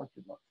benchmark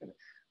did not finish.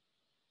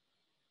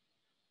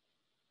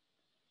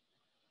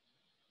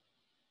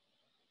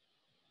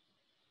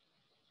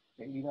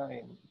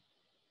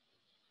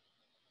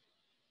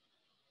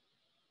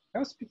 I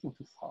was speaking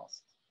too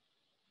fast.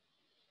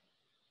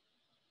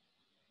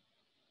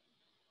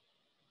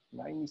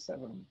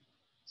 97.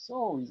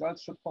 So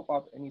results should pop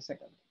up any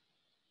second.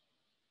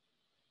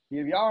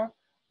 Here we are.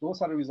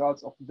 Those are the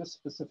results of this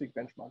specific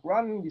benchmark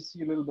run. We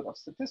see a little bit of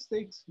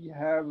statistics. We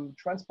have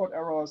transport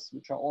errors,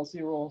 which are all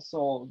 0.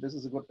 So this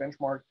is a good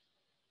benchmark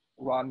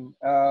run.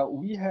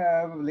 We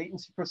have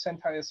latency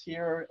percentiles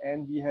here,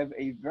 and we have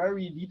a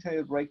very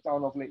detailed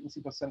breakdown of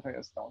latency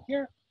percentiles down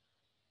here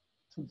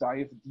to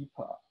dive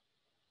deeper.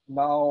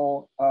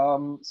 Now,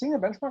 single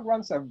benchmark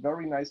runs are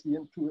very nicely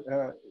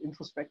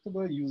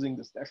introspectable using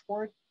this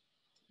dashboard,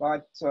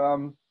 but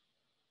to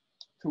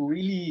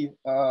really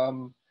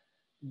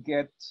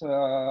get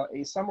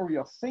a summary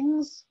of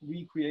things,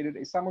 we created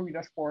a summary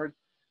dashboard.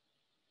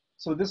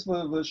 So this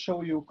will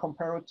show you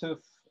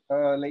comparative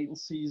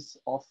latencies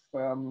of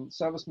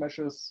service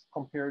meshes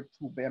compared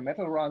to bare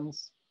metal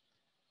runs.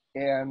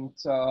 And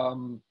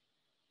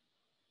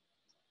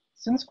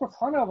since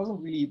Grafana wasn't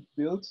really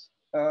built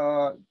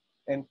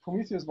and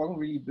Prometheus wasn't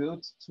really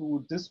built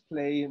to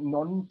display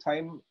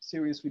non-time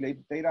series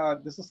related data,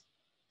 this is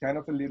kind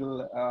of a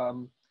little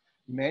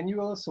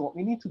manual. So what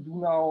we need to do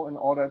now in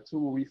order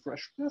to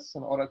refresh this,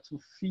 in order to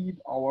feed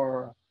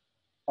our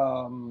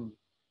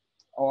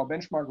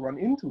benchmark run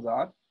into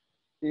that,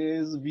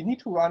 is we need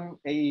to run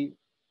a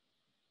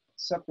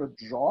separate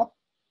job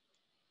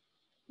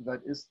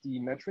that is the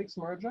metrics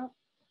merger.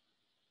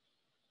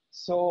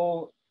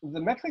 So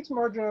the metrics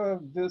merger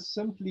will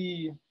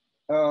simply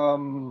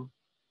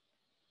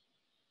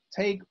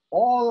take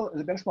all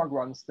the benchmark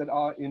runs that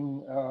are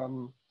in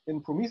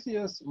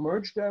Prometheus,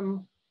 merge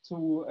them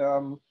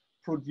to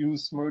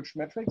produce merged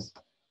metrics,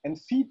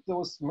 and feed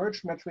those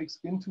merged metrics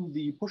into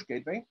the push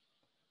gateway,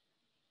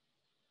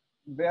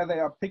 where they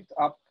are picked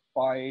up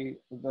by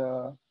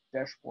the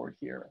dashboard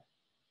here.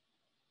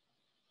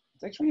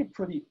 It's actually a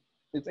pretty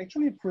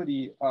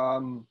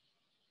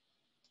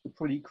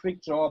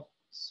quick job.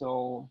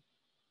 So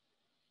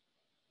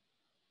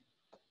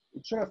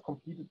it should have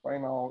completed by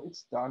now.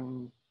 It's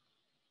done.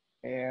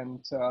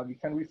 And we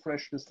can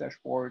refresh this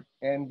dashboard,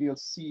 and we'll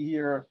see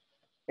here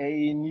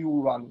a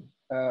new run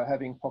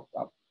having popped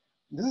up.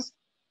 This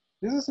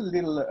is a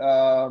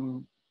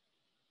little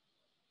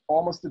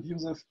almost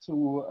abusive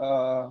to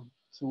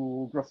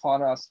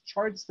Grafana's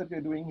charts that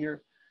we're doing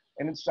here,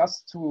 and it's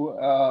just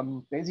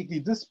to basically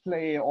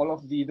display all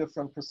of the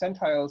different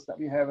percentiles that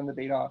we have in the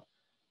data.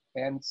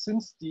 And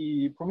since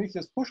the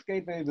Prometheus push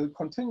gateway will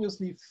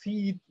continuously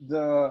feed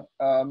the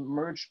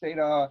merged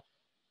data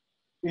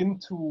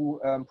into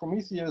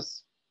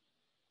Prometheus,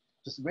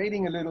 just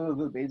waiting a little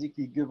will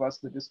basically give us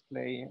the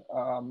display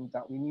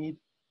that we need.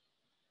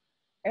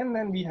 And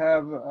then we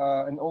have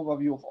an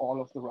overview of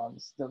all of the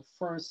runs. The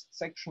first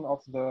section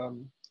of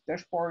the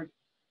dashboard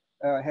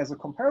has a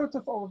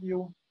comparative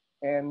overview,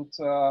 and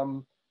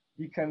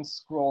we can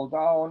scroll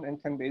down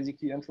and can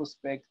basically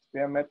introspect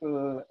bare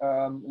metal,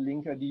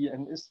 Linkerd,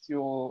 and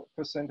Istio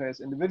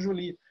percentiles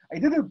individually. I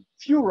did a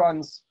few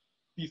runs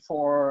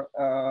before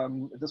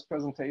this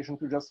presentation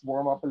to just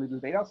warm up a little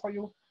data for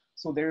you.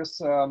 So there's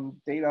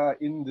data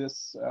in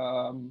this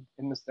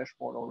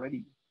dashboard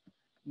already.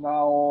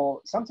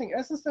 Now, something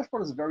else this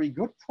dashboard is very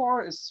good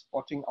for is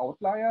spotting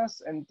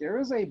outliers, and there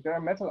is a bare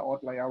metal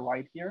outlier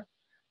right here.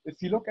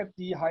 If you look at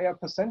the higher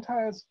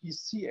percentiles, you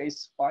see a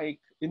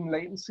spike in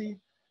latency,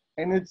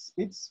 and it's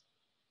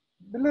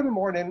a little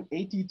more than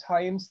 80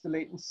 times the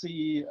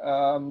latency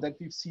that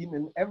we've seen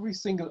in every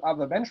single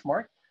other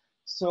benchmark.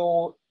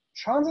 So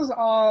chances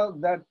are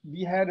that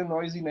we had a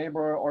noisy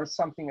neighbor or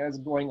something else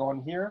going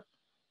on here.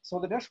 So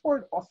the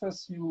dashboard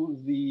offers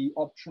you the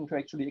option to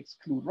actually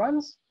exclude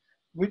runs,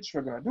 which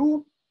we're gonna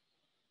do.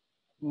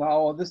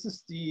 Now, this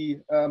is the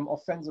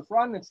offensive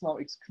run. It's now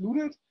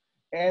excluded,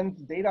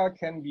 and data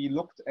can be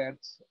looked at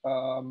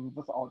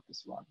without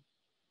this run.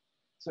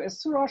 So as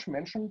Suraj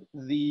mentioned,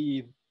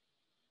 the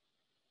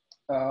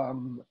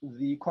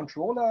The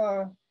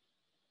controller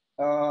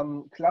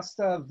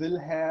cluster will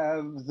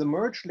have the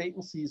merge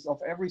latencies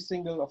of every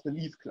single of the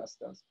leaf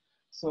clusters.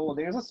 So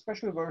there's a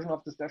special version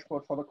of this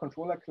dashboard for the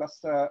controller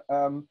cluster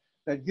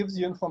that gives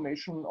you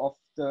information of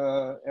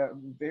the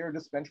where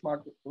this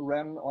benchmark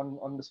ran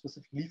on the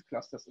specific leaf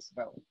clusters as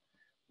well.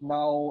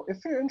 Now,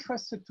 if you're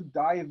interested to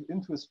dive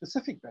into a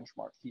specific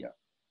benchmark here,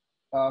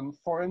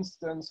 for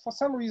instance, for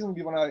some reason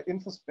we want to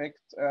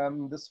introspect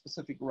this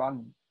specific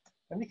run,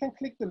 and we can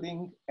click the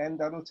link, and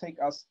that'll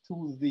take us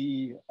to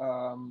the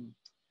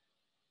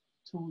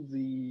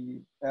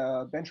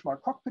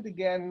benchmark cockpit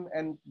again,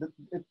 and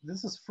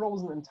this is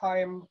frozen in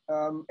time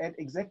at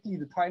exactly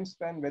the time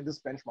span where this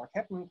benchmark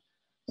happened.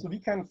 So we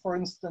can, for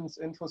instance,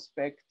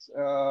 introspect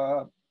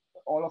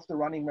all of the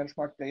running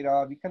benchmark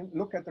data. We can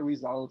look at the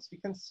results. We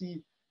can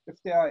see if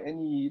there are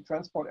any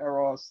transport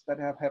errors that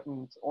have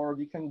happened, or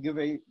we can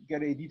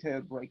get a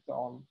detailed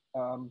breakdown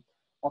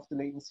of the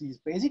latencies,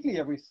 basically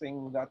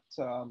everything that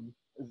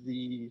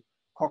the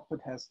cockpit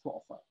has to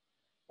offer.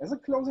 As a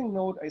closing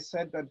note, I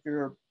said that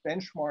we're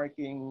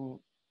benchmarking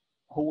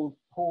whole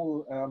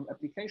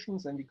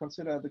applications, and we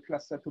consider the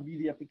cluster to be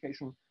the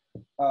application.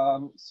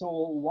 So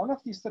one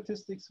of the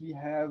statistics we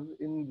have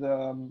in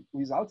the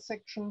results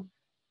section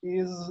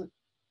is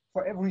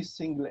for every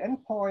single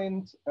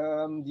endpoint,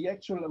 the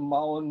actual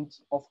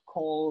amount of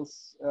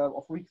calls,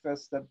 of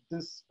requests that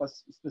this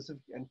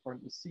specific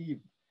endpoint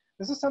received.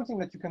 This is something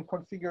that you can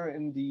configure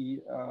in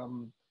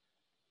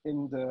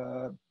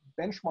the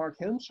benchmark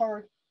Helm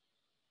chart.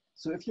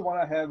 So if you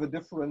want to have a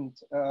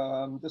different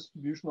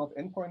distribution of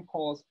endpoint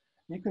calls,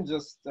 you can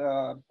just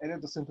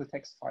edit a simple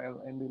text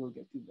file and it'll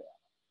get you there.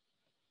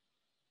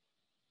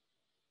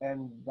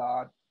 And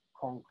that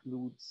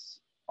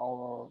concludes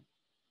our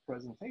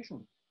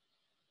presentation.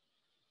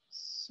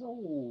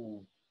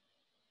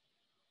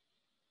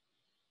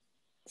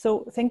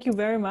 So thank you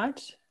very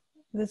much.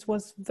 This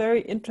was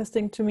very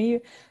interesting to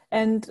me.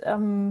 And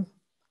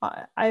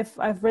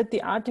I've read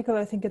the article.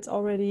 I think it's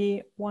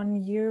already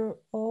 1 year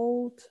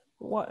old.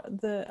 What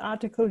the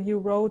article you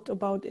wrote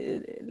about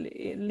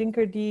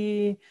Linkerd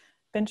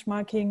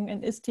benchmarking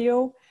and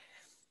Istio.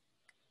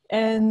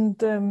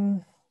 And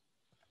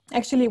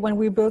actually, when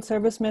we built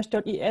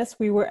servicemesh.es,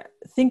 we were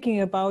thinking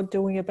about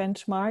doing a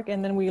benchmark,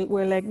 and then we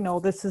were like, no,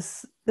 this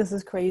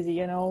is crazy.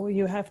 You know,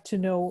 you have to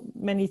know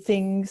many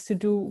things to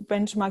do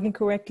benchmarking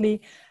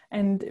correctly.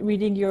 And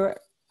reading your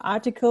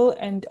article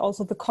and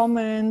also the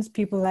comments,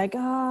 people like,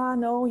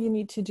 no, you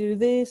need to do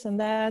this and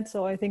that.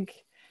 So I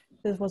think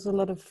this was a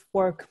lot of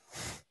work.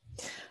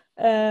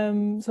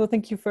 So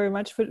thank you very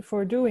much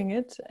for doing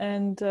it.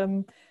 And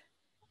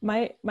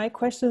my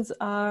questions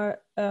are,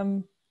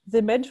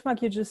 the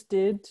benchmark you just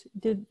did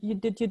you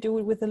do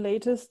it with the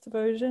latest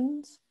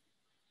versions?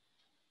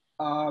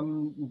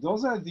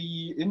 Those are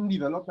the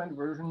in-development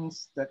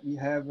versions that we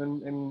have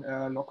in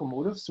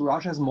Locomotive.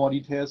 Suraj has more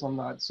details on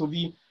that. So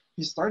we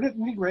started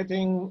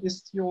integrating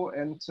Istio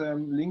and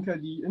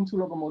Linkerd into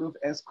Locomotive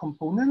as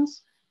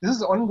components. This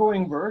is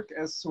ongoing work,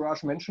 as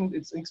Suraj mentioned.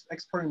 It's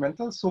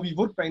experimental, so we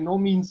would by no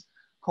means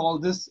call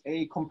this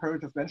a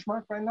comparative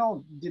benchmark by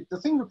now. The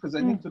thing we're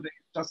presenting today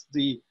is just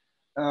the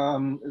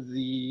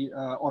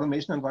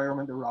automation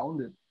environment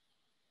around it.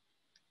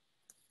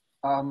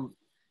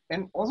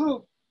 And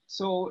also,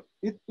 so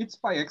it's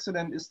by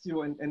accident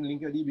Istio and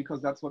Linkerd, because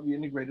that's what we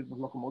integrated with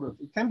Locomotive.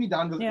 It can be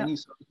done with any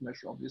service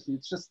mesh, obviously.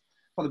 It's just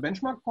for the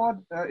benchmark part,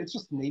 it's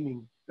just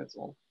naming, that's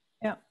all.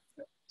 Yeah.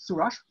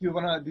 Suraj, do you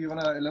wanna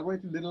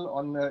elaborate a little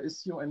on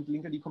Istio and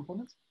Linkerd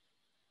components?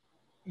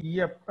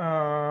 Yep.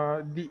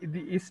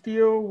 The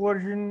Istio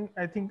version,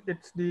 I think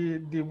it's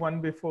the one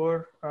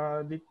before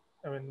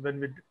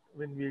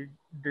when we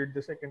did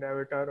the second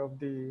avatar of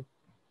the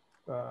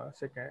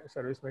second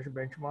service mesh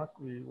benchmark,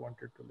 we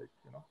wanted to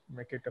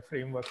make it a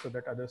framework so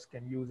that others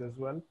can use as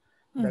well.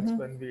 That's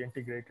when we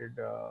integrated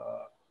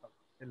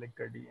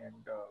Linkerd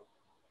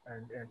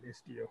and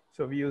Istio.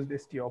 So we used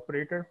Istio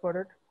operator for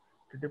it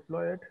to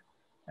deploy it,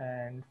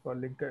 and for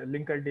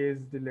Linkerd is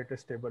the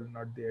latest table,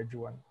 not the edge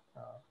one,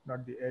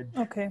 not the edge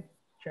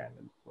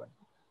channel one.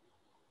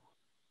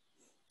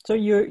 So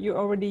you're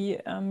already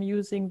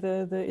using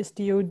the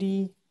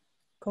Istio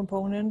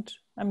component.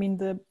 I mean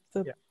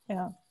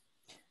yeah.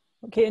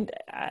 Okay, and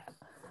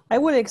I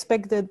would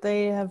expect that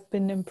they have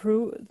been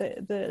improved.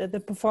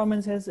 The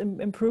performance has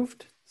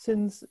improved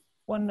since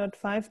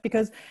 1.5,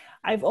 because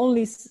I've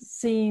only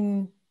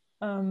seen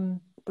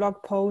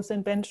blog posts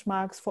and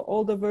benchmarks for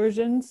older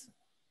versions,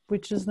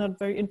 which is not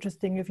very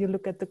interesting if you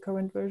look at the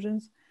current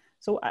versions.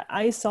 So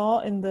I saw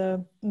in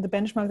the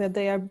benchmark that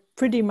they are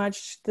pretty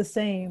much the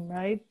same,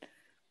 right?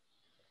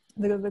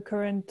 The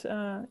current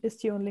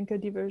Istio and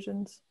Linkerd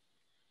versions.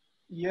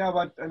 Yeah,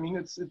 but I mean,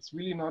 it's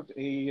really not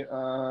a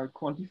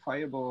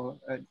quantifiable.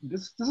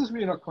 This is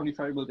really not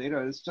quantifiable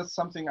data. It's just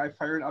something I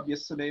fired up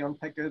yesterday on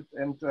Packet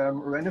and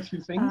ran a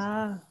few things.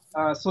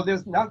 So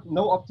there's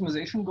no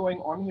optimization going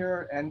on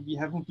here, and we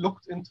haven't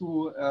looked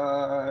into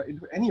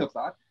any of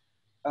that.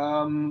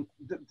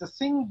 The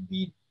thing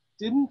we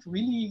didn't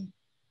really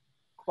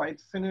quite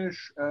finish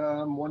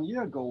 1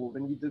 year ago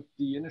when we did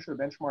the initial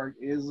benchmark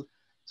is,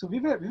 so we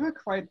were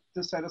quite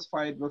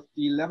dissatisfied with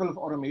the level of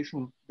automation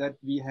that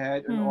we had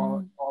in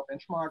our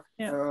benchmark,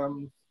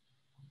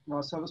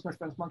 our service mesh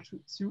benchmark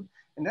suite,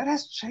 and that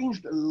has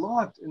changed a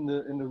lot in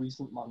the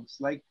recent months.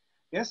 Like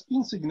there's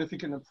been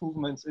significant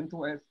improvements in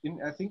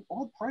I think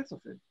all parts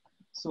of it.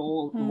 So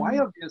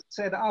while we're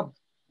set up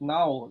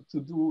now to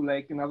do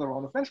like another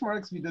round of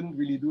benchmarks, we didn't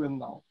really do them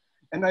now.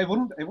 And I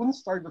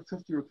wouldn't start with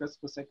 50 requests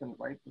per second,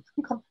 right? But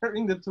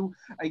comparing the two,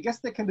 I guess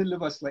they can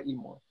deliver slightly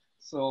more.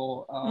 So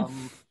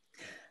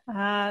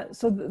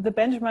so the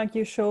benchmark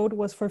you showed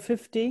was for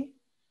 50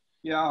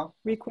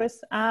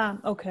 requests.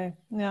 Okay,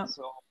 yeah.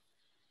 So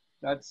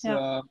that's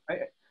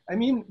I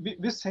mean,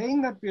 we're saying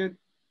that we're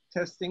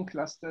testing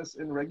clusters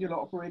in regular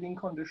operating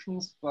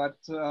conditions, but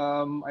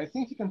I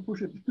think you can push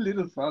it a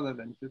little further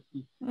than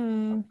 50.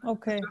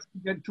 Okay. Just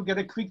to get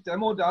a quick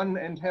demo done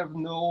and have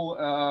no,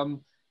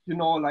 you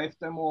know, live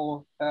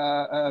demo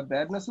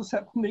badness is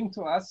happening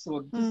to us. So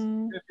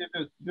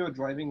we're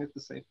driving it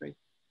the safe way.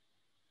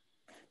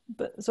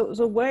 But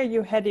so where are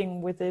you heading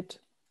with it?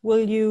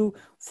 Will you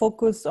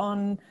focus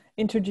on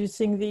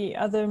introducing the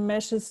other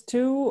meshes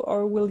too, or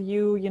will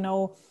you, you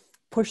know,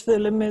 push the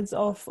limits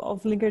of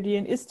Linkerd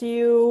and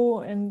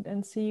Istio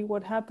and see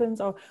what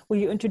happens? Or will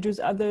you introduce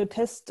other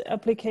test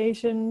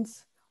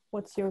applications?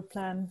 What's your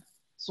plan?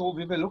 So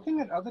we were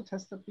looking at other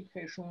test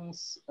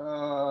applications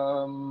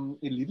a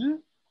little.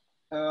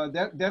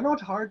 They're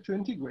not hard to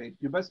integrate.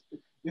 You best,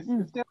 if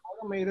they're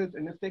automated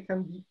and if they can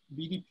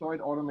be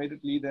deployed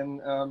automatically, then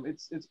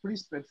it's pretty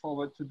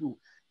straightforward to do.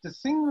 The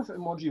thing with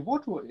Emoji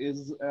Voto is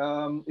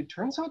it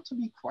turns out to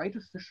be quite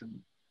efficient.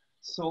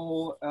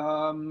 So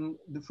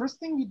the first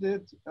thing we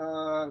did,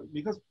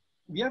 because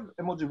we have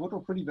Emoji Voto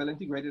pretty well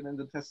integrated in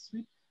the test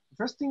suite, the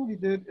first thing we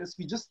did is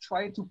we just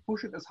tried to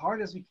push it as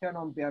hard as we can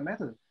on bare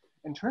metal.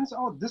 And turns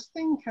out this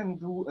thing can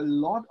do a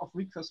lot of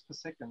requests per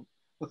second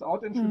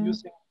without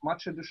introducing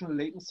much additional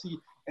latency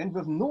and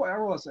with no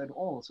errors at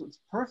all. So it's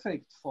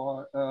perfect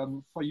for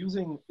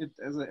using it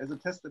as a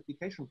test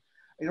application.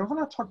 I don't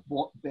want to talk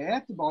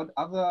bad about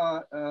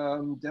other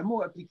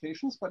demo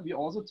applications, but we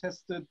also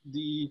tested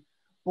the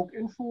book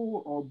info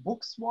or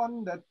books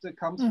one that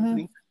comes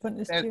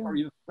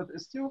with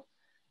Istio,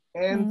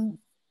 and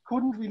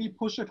couldn't really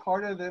push it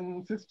harder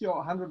than 50 or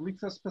 100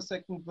 requests per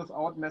second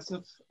without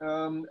massive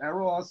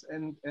errors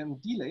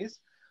and delays,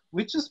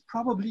 which is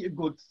probably a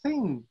good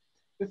thing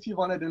if you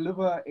want to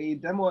deliver a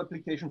demo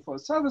application for a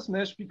service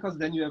mesh, because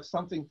then you have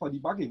something for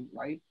debugging,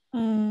 right?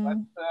 But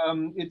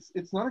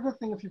it's not a good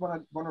thing if you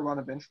want to run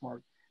a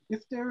benchmark.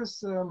 If there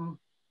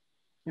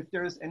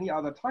is any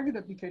other target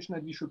application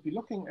that we should be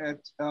looking at,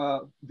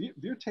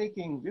 we're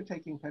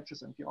taking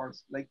patches and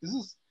PRs. Like this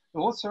is the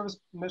whole service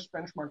mesh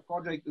benchmark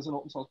project is an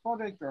open source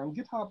project. They're on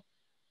GitHub.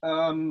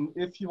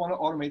 If you want to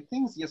automate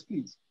things, yes,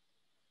 please.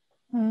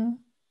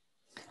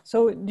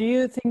 So do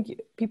you think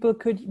people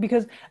could,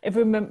 because if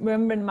you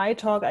remember in my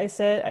talk, I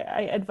said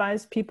I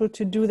advised people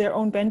to do their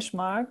own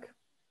benchmark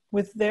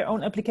with their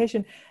own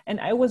application. And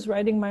I was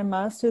writing my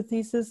master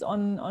thesis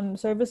on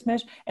service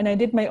mesh, and I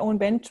did my own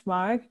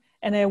benchmark.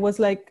 And I was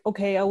like,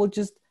 okay, I will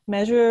just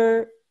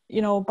measure,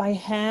 you know, by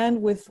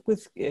hand with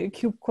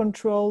kube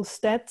control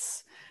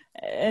stats.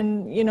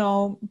 And, you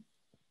know,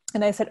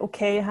 and I said,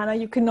 okay, Hannah,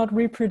 you cannot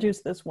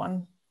reproduce this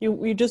one.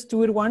 You just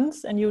do it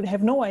once and you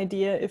have no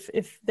idea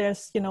if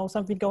there's, you know,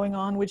 something going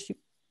on which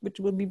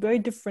will be very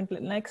different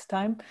next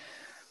time.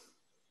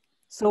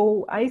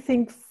 So I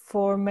think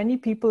for many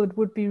people it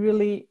would be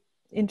really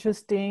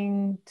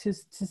interesting to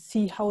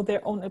see how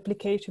their own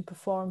application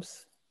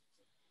performs.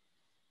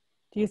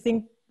 Do you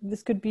think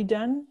this could be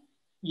done?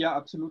 Yeah,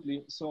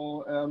 absolutely.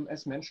 So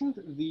as mentioned,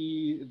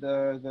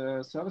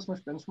 the service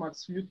mesh benchmark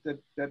suite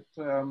that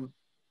the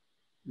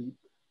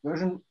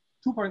version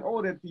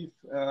 2.0 that we've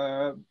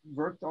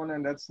worked on,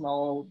 and that's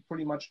now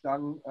pretty much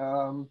done,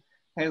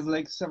 has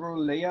like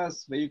several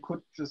layers where you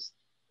could just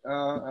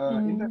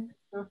interface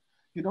with.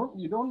 You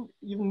don't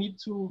even need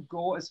to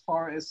go as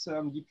far as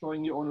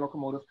deploying your own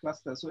locomotive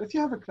cluster. So if you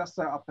have a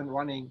cluster up and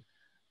running,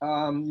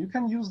 you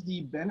can use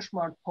the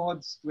benchmark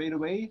pod straight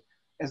away,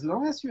 as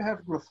long as you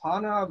have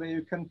Grafana where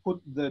you can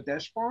put the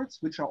dashboards,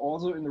 which are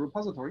also in the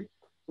repository.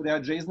 So there are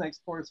JSON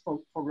exports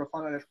for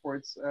Grafana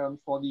dashboards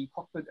for the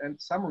cockpit and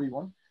summary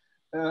one.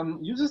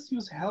 You just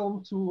use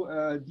Helm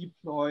to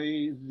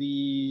deploy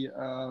the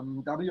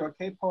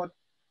WRK pod,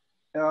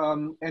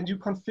 and you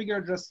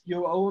configure just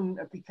your own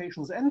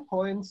application's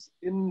endpoints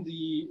in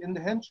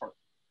the Helm chart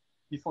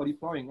before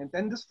deploying, and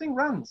then this thing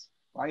runs,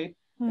 right?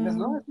 And as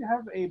long as you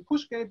have a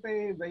push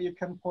gateway where you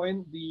can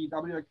point the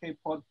WRK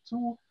pod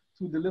to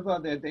deliver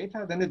their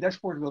data, then the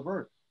dashboard will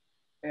work.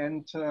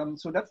 And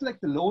so that's like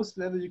the lowest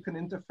level you can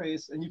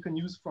interface and you can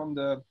use from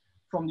the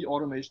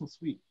automation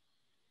suite.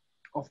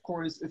 Of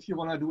course, if you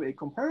want to do a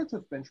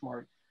comparative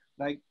benchmark,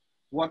 like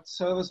what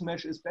service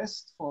mesh is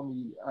best for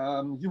me,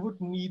 you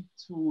would need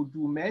to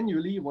do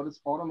manually what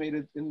is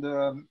automated in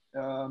the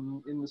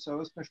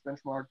service mesh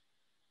benchmark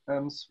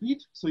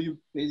suite. So you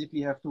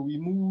basically have to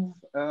remove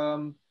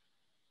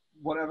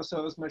whatever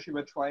service mesh you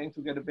were trying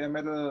to get a bare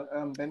metal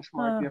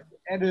benchmark, you have to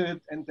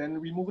edit and then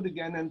remove it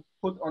again and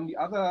put on the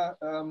other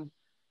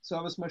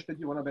service mesh that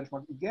you want to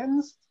benchmark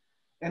against.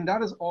 And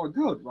that is all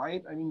good,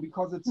 right? I mean,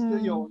 because it's still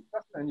your own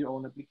stuff and your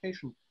own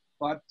application.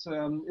 But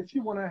if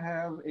you want to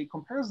have a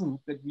comparison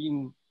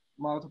between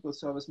multiple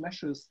service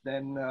meshes,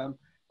 then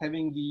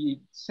having the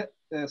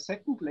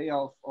second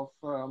layer of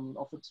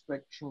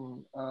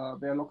abstraction,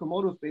 where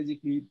Locomotive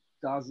basically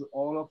does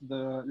all of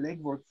the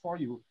legwork for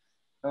you,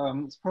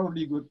 it's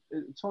probably good.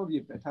 It's probably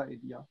a better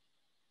idea.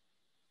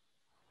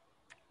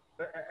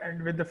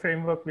 And with the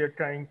framework, we are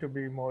trying to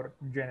be more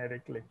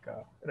generic. Like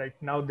right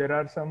now, there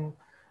are some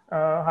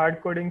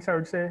hard codings, I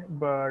would say,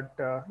 but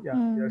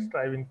yeah, we are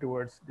striving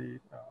towards the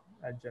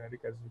as generic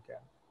as we can.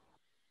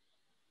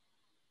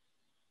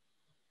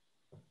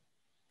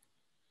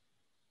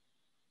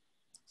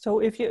 So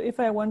if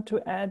I want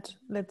to add,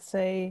 let's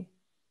say,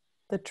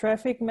 the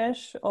traffic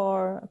mesh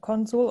or a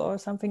console or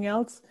something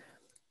else,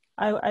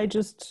 I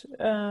just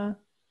I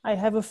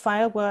have a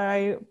file where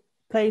I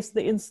place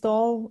the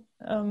install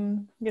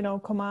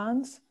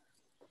commands,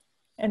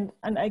 and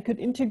I could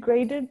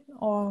integrate it.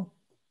 Or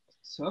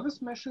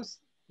service meshes,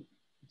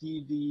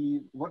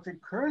 what we're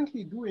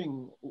currently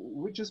doing,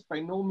 which is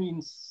by no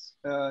means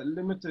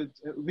limited,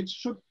 which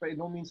should by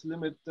no means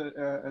limit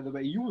the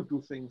way you would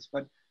do things,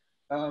 but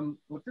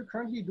what we're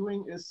currently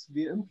doing is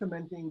we're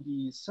implementing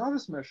the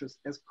service meshes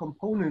as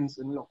components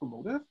in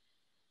Locomotive.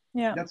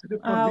 Yeah. That's a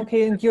different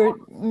okay,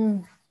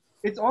 and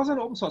it's also an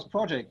open source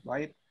project,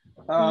 right?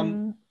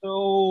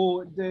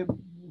 So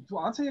to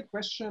answer your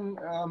question,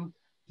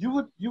 you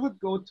would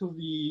go to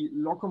the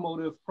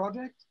Locomotive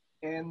project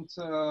and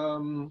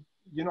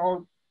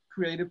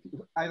create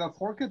either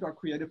fork it or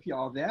create a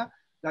PR there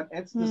that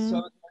adds the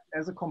service mesh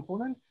as a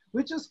component,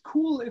 which is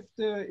cool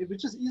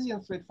which is easy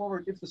and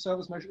straightforward if the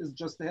service mesh is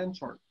just the hand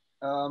chart,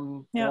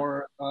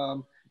 or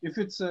if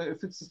it's a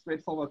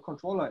straightforward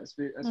controller as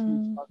we've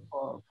done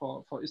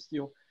for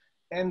Istio,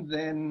 and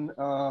then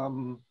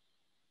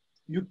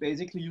you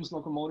basically use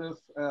Locomotive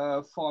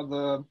for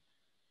the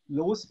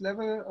lowest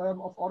level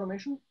of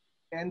automation,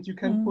 and you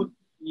can put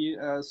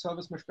the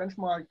service mesh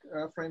benchmark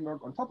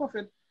framework on top of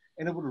it,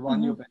 and it would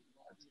run your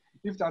benchmarks.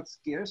 If that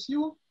scares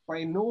you,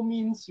 by no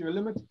means you're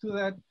limited to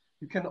that.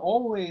 You can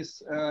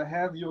always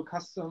have your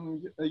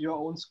your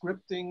own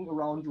scripting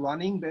around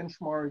running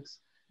benchmarks,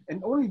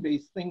 and only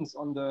base things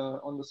on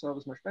the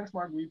service mesh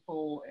benchmark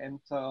repo, and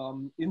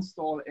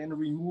install and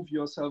remove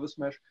your service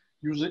mesh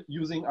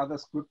using other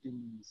scripting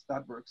means.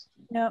 That works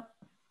too. Yeah.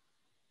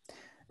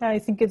 I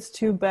think it's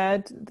too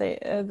bad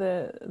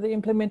the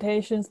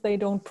implementations, they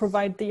don't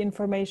provide the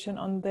information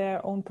on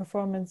their own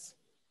performance.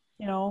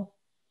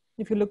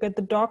 If you look at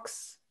the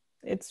docs,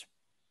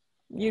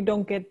 you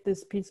don't get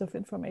this piece of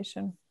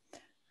information.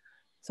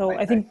 So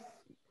I think,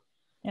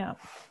 yeah,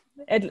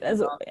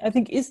 I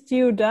think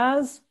Istio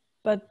does,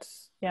 but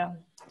yeah.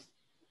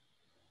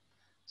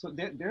 So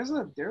there's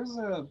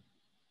a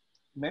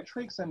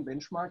metrics and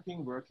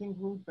benchmarking working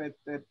group at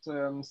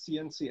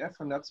CNCF,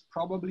 and that's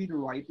probably the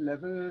right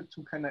level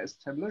to kind of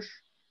establish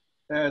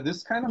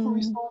this kind of a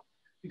resource,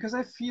 because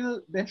I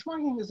feel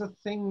benchmarking is a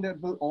thing that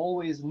will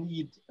always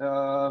need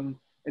an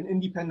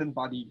independent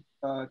body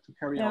to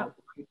carry out.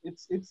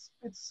 It's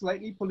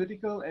slightly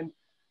political, and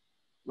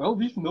well,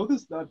 we've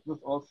noticed that with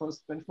our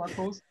first benchmark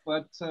post,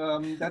 but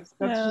that's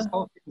just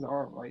how things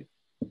are, right?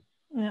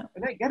 Yeah.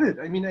 And I get it.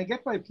 I mean, I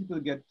get why people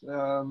get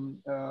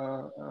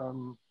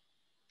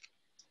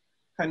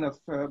kind of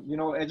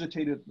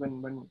agitated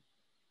when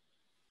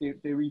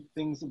they read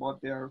things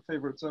about their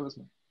favorite service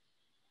mesh.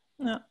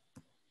 Yeah.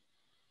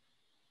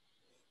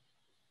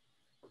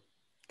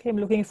 Okay, I'm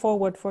looking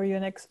forward for your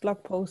next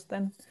blog post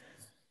then.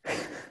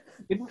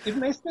 It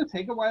may still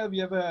take a while. We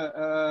have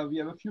a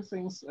few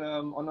things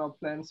on our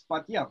plans,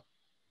 but yeah,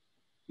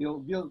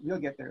 we'll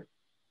get there.